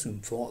each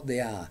person for what they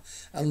are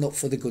and look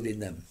for the good in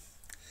them.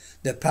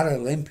 The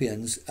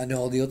Paralympians and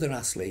all the other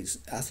athletes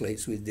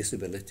with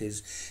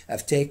disabilities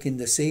have taken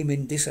the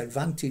seeming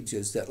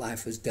disadvantages that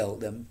life has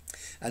dealt them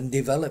and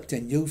developed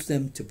and used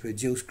them to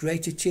produce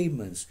great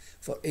achievements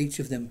for each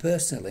of them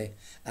personally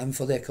and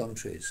for their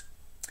countries.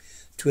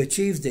 To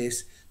achieve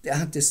this, they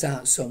had to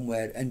start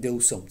somewhere and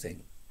do something.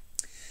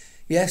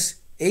 Yes,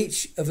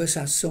 each of us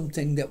has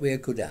something that we are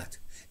good at,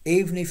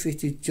 even if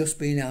it is just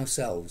being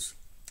ourselves.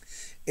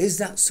 Is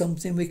that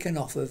something we can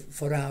offer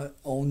for our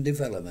own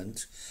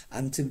development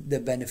and to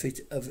the benefit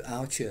of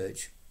our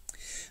church?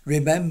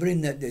 Remembering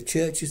that the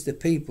church is the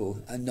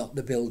people and not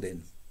the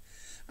building.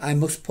 I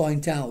must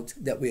point out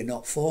that we are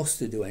not forced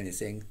to do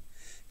anything.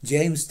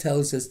 James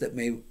tells us that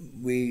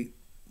we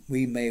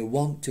may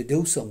want to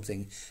do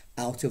something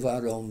out of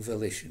our own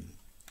volition.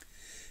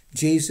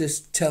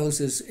 Jesus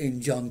tells us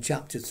in John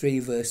chapter 3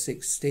 verse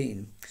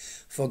 16,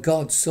 "For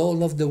God so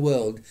loved the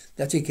world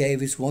that he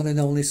gave his one and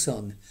only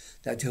Son,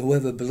 that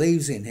whoever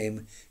believes in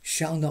him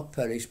shall not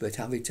perish but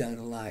have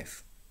eternal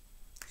life."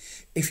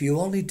 If you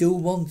only do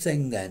one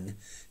thing then,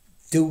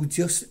 do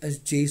just as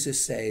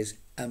Jesus says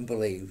and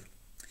believe.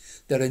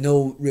 There are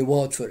no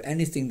rewards for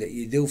anything that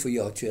you do for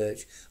your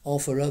church or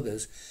for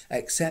others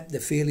except the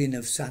feeling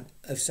of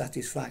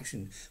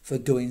satisfaction for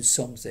doing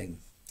something.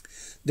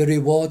 The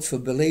rewards for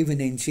believing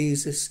in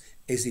Jesus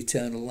is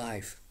eternal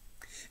life.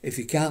 If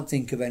you can't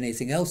think of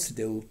anything else to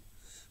do,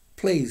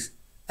 please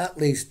at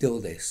least do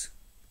this.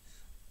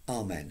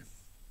 Amen.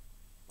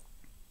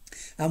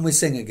 And we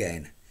sing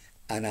again,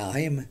 and our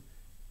hymn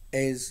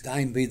is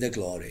 "Thine Be the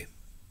Glory."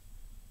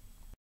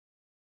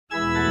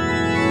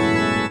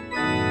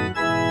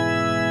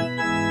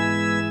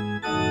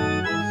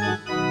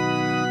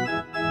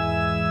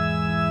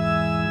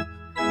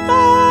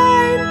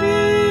 Thine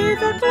be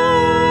the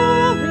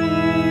glory,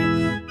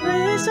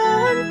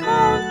 risen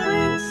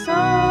conquering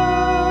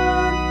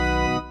Son,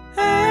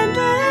 and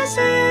as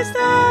is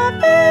the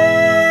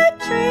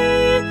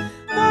victory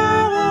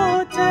thou,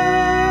 O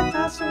death,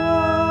 hast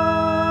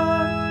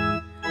won.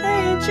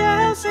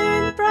 Angels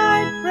in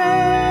bright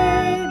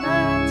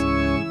raiment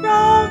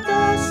rolled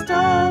the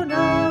stone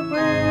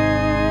away,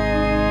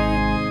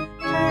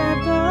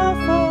 kept the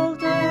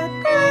folded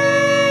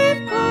grave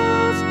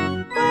close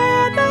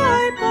where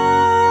thy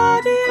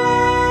body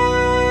lay.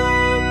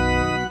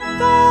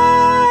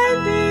 Thine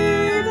be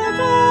the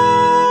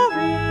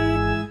glory,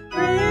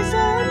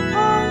 risen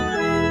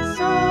conquering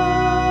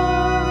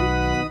Son,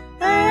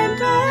 and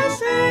as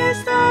is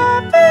the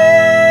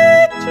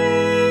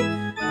victory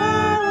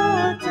thou,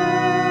 O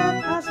death,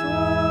 hast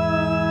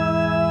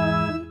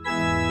won.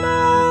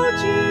 Now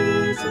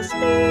Jesus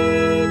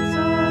meets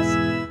us,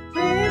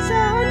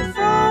 risen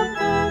from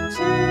the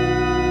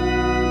tomb.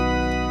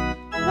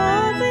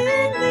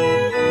 Lovingly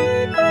he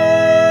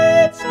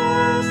greets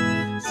us,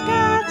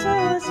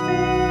 scatters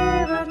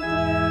fear and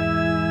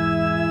gloom.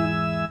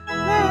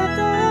 Let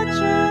the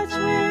church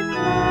with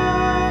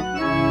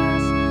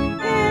gladness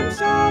hymns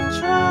of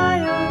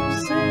triumph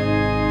sing.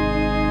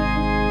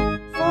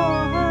 For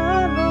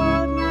her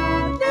Lord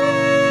now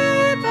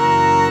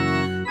liveth,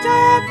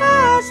 death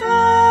has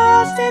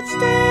lost its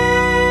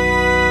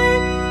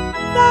sting.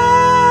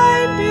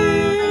 Thine be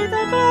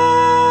the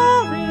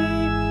glory,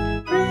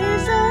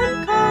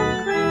 risen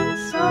conquering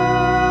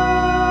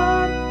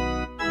Son,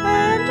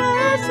 and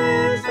as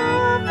is the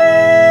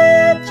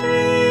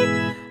victory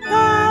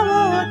thou,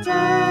 O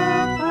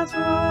death, hast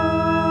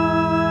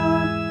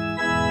won.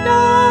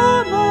 No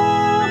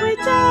more we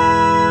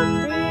doubt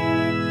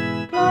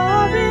thee,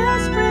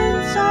 glorious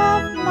Prince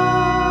of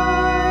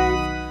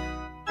life.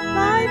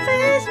 Life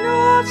is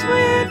naught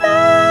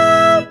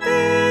without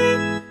thee,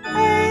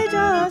 aid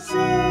us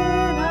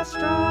in our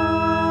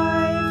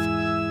strife.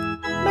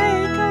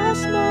 Make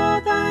us more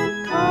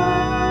than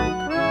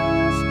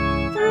conquerors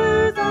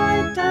through thy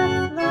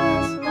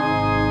deathless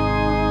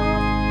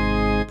love.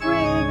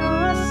 Bring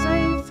us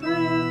safe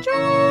through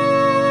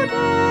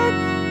Jordan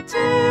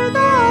to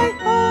thy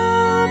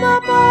home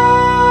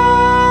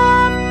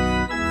above.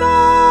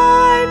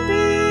 Thine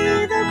be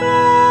the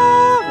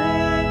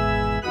glory,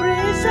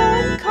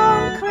 risen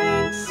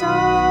conquering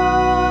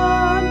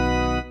Son,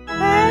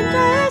 and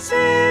as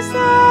is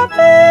the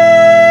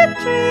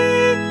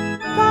victory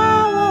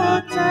thou,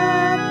 O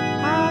death,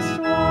 hast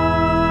won.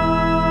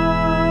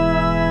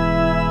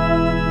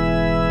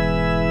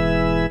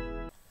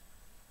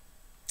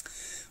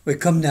 We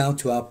come now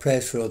to our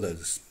prayers for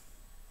others.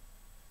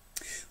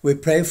 We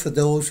pray for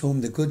those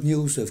whom the good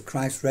news of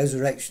Christ's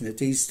resurrection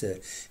at Easter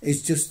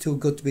is just too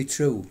good to be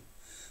true,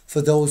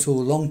 for those who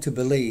long to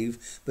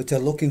believe but are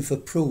looking for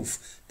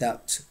proof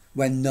that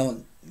when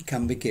none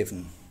can be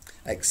given,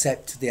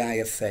 except the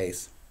eye of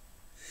faith.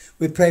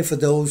 We pray for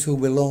those who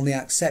will only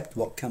accept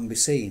what can be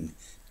seen,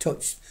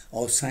 touched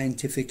or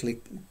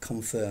scientifically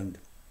confirmed.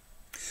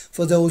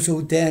 For those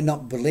who dare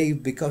not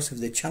believe because of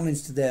the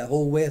challenge to their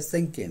whole way of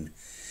thinking,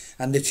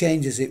 and the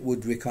changes it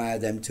would require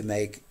them to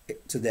make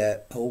to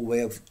their whole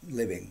way of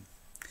living.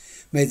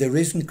 May the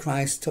risen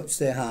Christ touch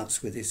their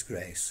hearts with his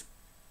grace.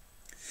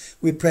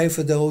 We pray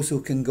for those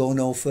who can go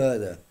no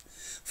further,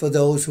 for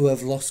those who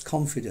have lost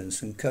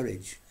confidence and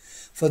courage,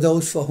 for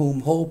those for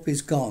whom hope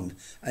is gone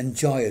and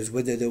joy has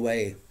withered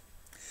away,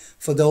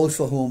 for those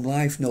for whom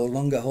life no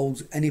longer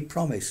holds any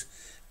promise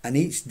and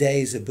each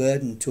day is a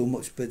burden too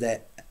much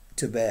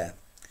to bear,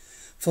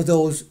 for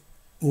those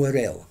who are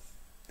ill,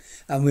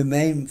 and we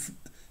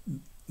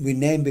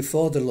name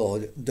before the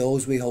Lord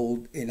those we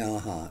hold in our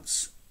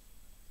hearts.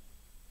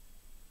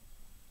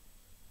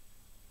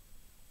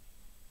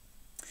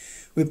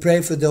 We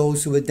pray for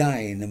those who are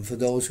dying and for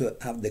those who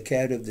have the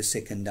care of the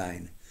sick and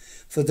dying,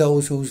 for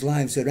those whose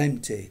lives are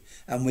empty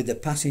and with the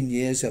passing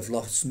years have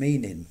lost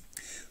meaning,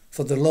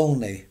 for the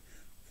lonely,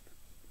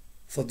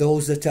 for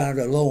those that are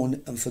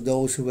alone and for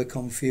those who are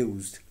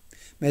confused.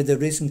 May the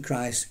risen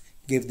Christ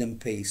give them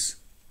peace.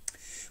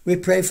 We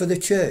pray for the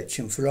church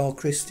and for all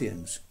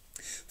Christians,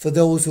 for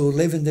those who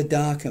live in the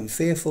dark and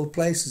fearful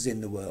places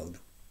in the world.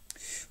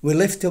 We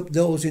lift up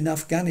those in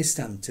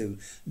Afghanistan too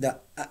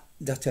that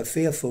are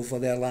fearful for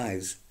their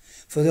lives,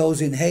 for those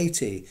in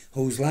Haiti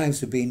whose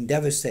lives have been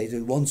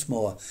devastated once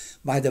more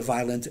by the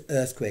violent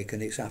earthquake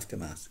and its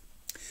aftermath,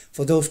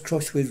 for those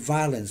crushed with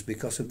violence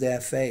because of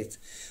their faith,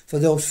 for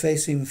those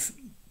facing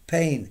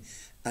pain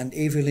and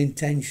evil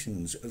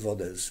intentions of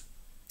others,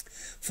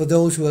 for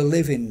those who are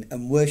living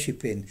and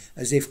worshipping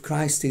as if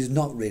Christ is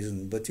not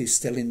risen but is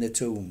still in the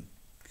tomb,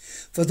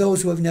 for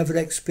those who have never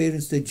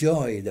experienced the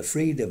joy, the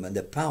freedom and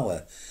the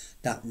power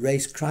that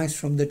raised Christ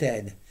from the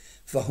dead,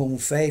 for whom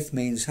faith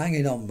means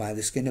hanging on by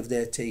the skin of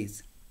their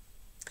teeth.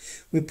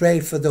 We pray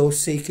for those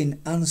seeking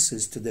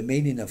answers to the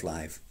meaning of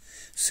life,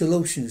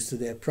 solutions to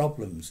their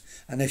problems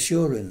and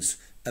assurance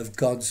of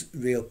God's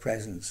real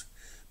presence,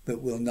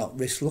 but will not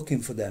risk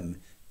looking for them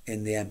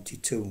in the empty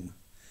tomb.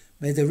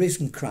 May the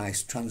risen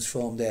Christ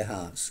transform their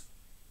hearts.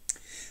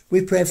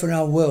 We pray for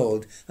our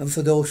world and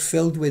for those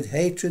filled with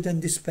hatred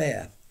and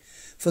despair,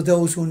 for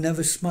those who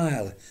never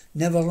smile,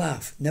 never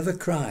laugh, never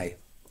cry,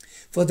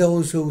 for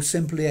those who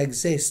simply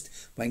exist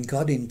when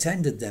God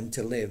intended them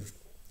to live,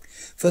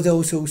 for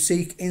those who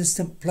seek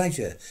instant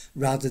pleasure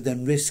rather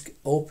than risk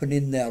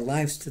opening their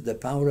lives to the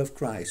power of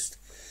Christ,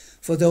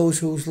 for those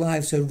whose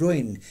lives are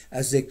ruined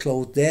as they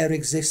clothe their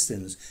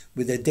existence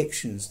with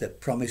addictions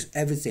that promise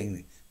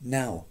everything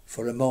now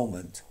for a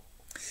moment,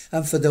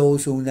 and for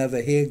those who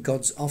never hear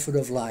God's offer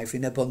of life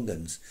in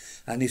abundance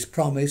and his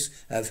promise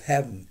of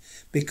heaven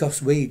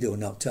because we do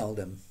not tell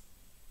them.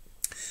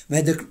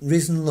 May the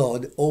risen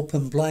Lord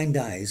open blind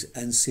eyes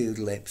and sealed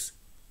lips.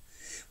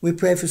 We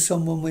pray for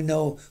someone we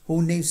know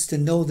who needs to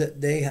know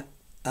that they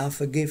are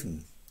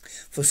forgiven,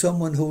 for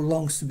someone who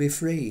longs to be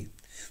free,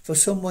 for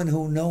someone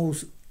who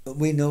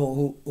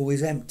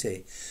is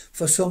empty,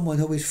 for someone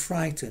who is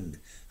frightened,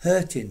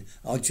 hurting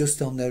or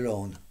just on their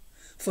own,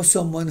 for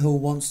someone who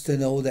wants to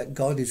know that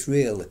God is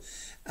real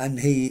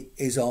and he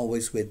is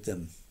always with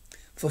them,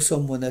 for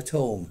someone at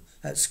home,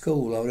 at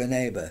school or a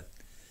neighbour.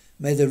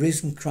 May the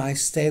risen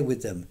Christ stay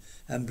with them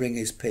and bring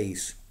his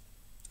peace.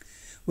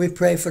 We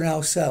pray for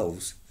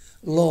ourselves.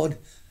 Lord,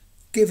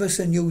 give us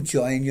a new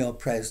joy in your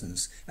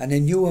presence and a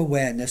new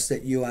awareness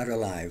that you are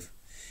alive.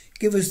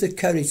 Give us the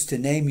courage to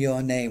name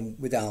your name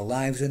with our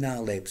lives and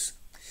our lips.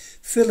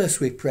 Fill us,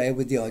 we pray,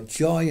 with your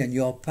joy and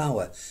your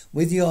power,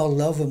 with your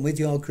love and with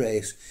your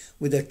grace,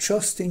 with a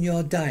trust in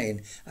your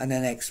dying and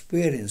an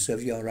experience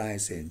of your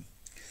rising,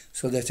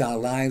 so that our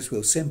lives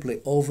will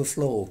simply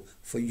overflow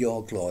for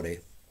your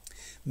glory.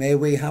 May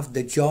we have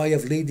the joy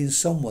of leading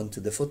someone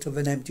to the foot of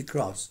an empty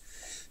cross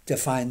to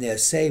find their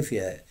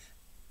Saviour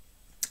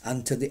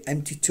and to the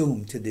empty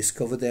tomb to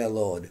discover their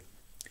Lord.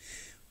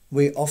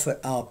 We offer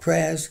our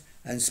prayers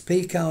and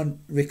speak our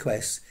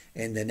requests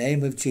in the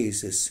name of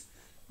Jesus,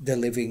 the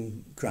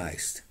living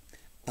Christ.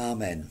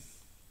 Amen.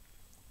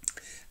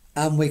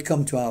 And we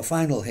come to our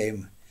final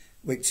hymn,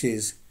 which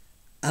is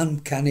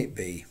And Can It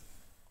Be?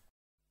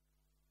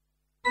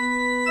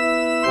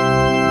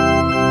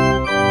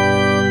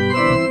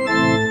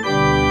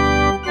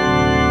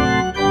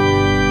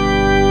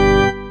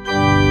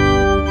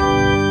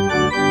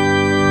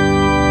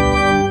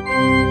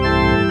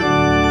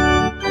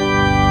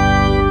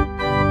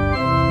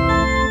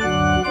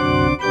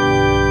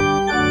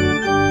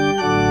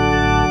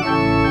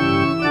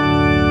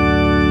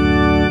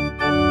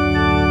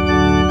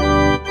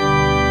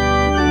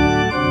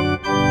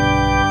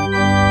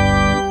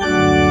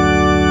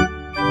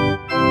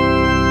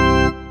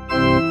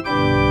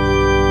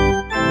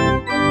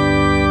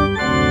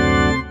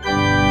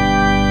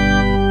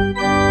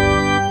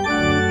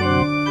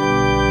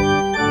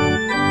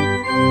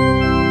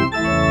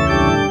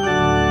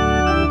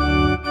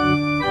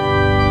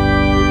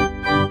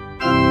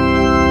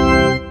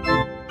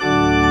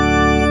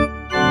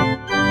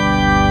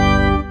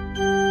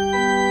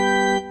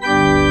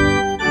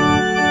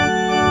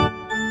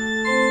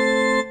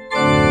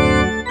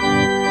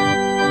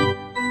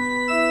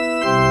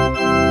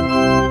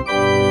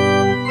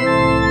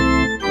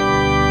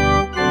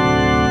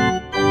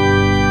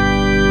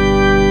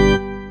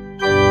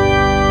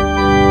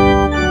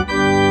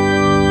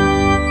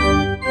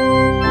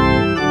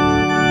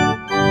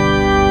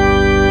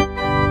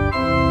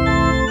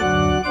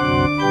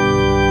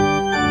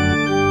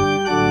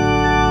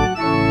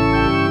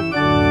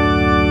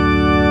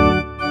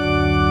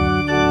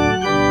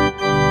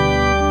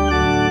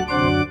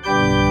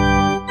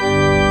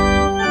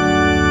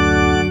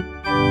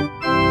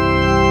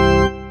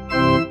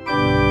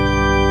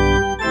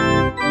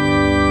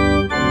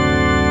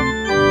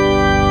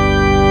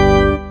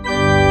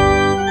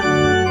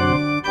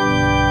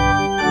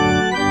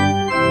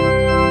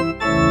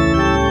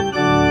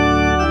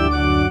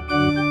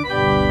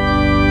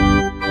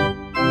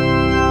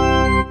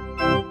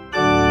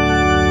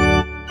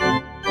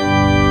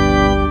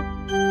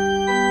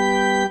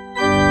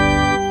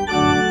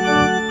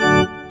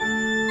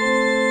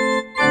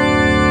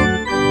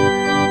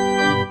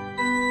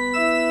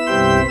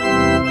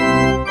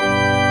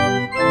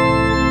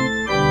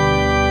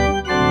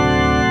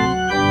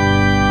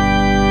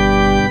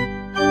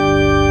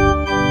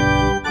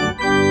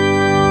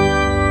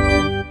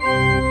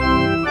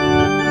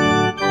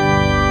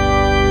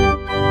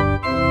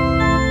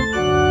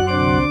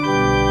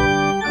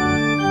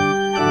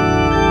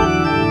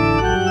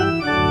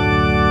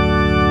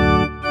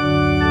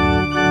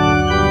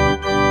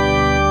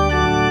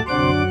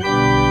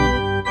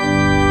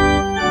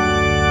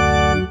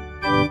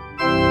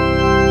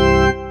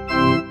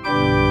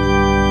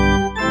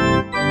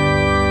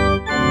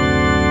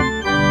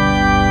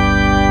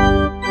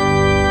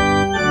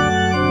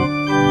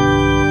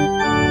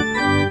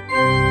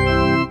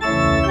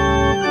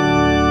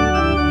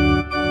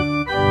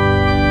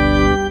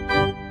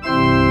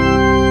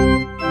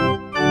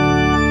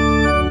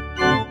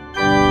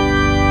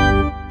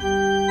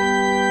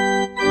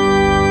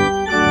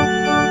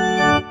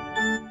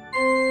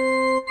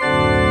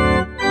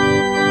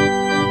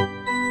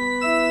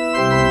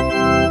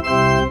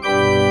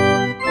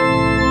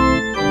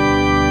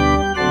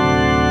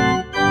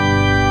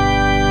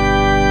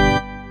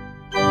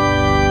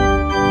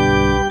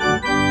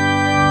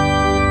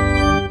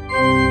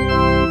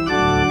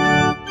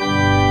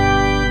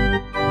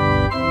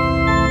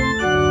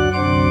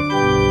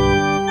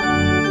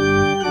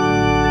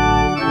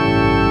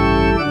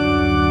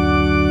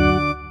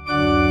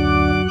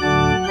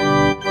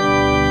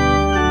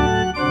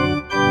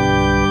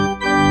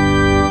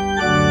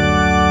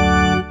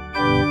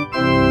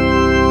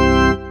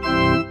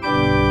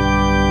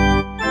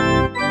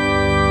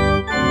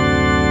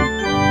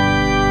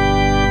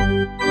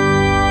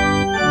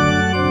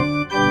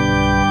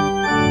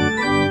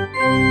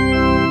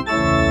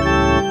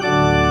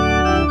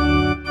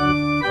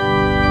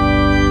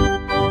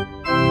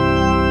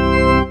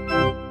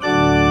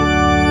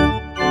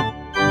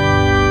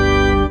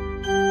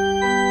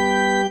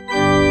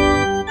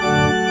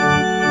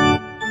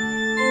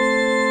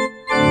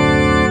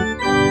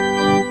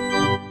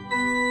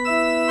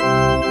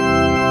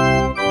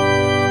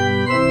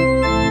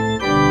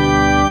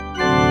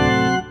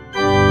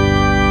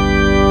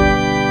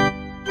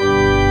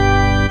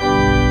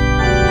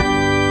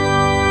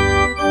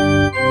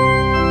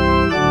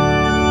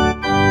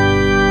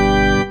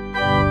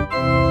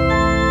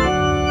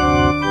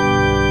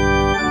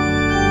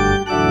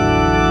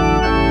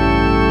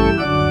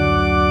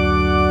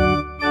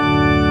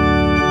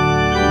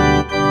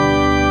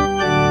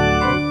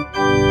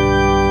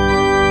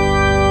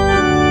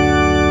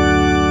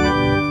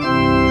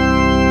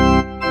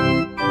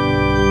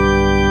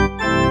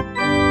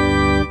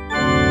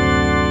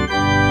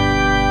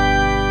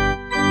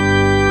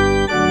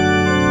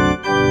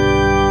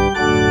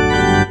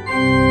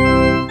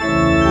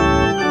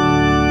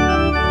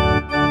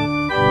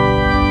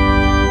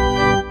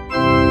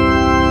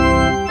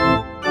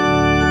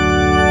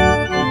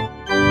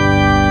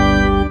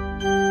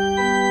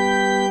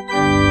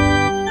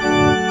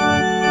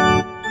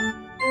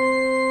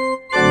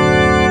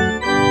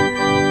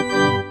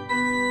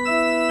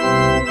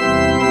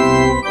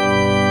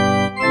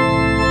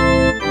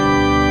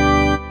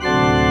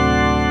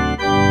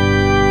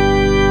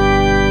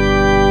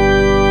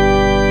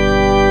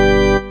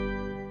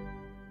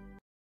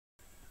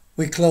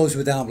 We close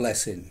with our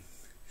blessing.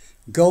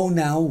 Go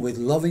now with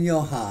love in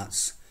your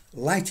hearts,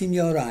 light in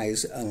your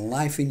eyes and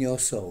life in your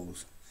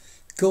souls.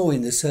 Go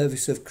in the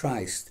service of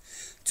Christ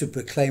to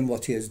proclaim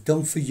what he has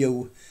done for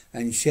you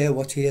and share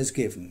what he has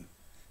given.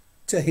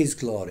 To his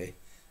glory.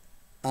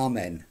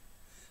 Amen.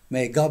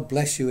 May God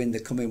bless you in the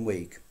coming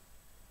week.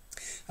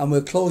 And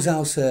we'll close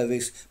our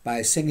service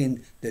by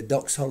singing the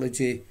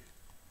doxology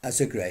as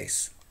a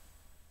grace.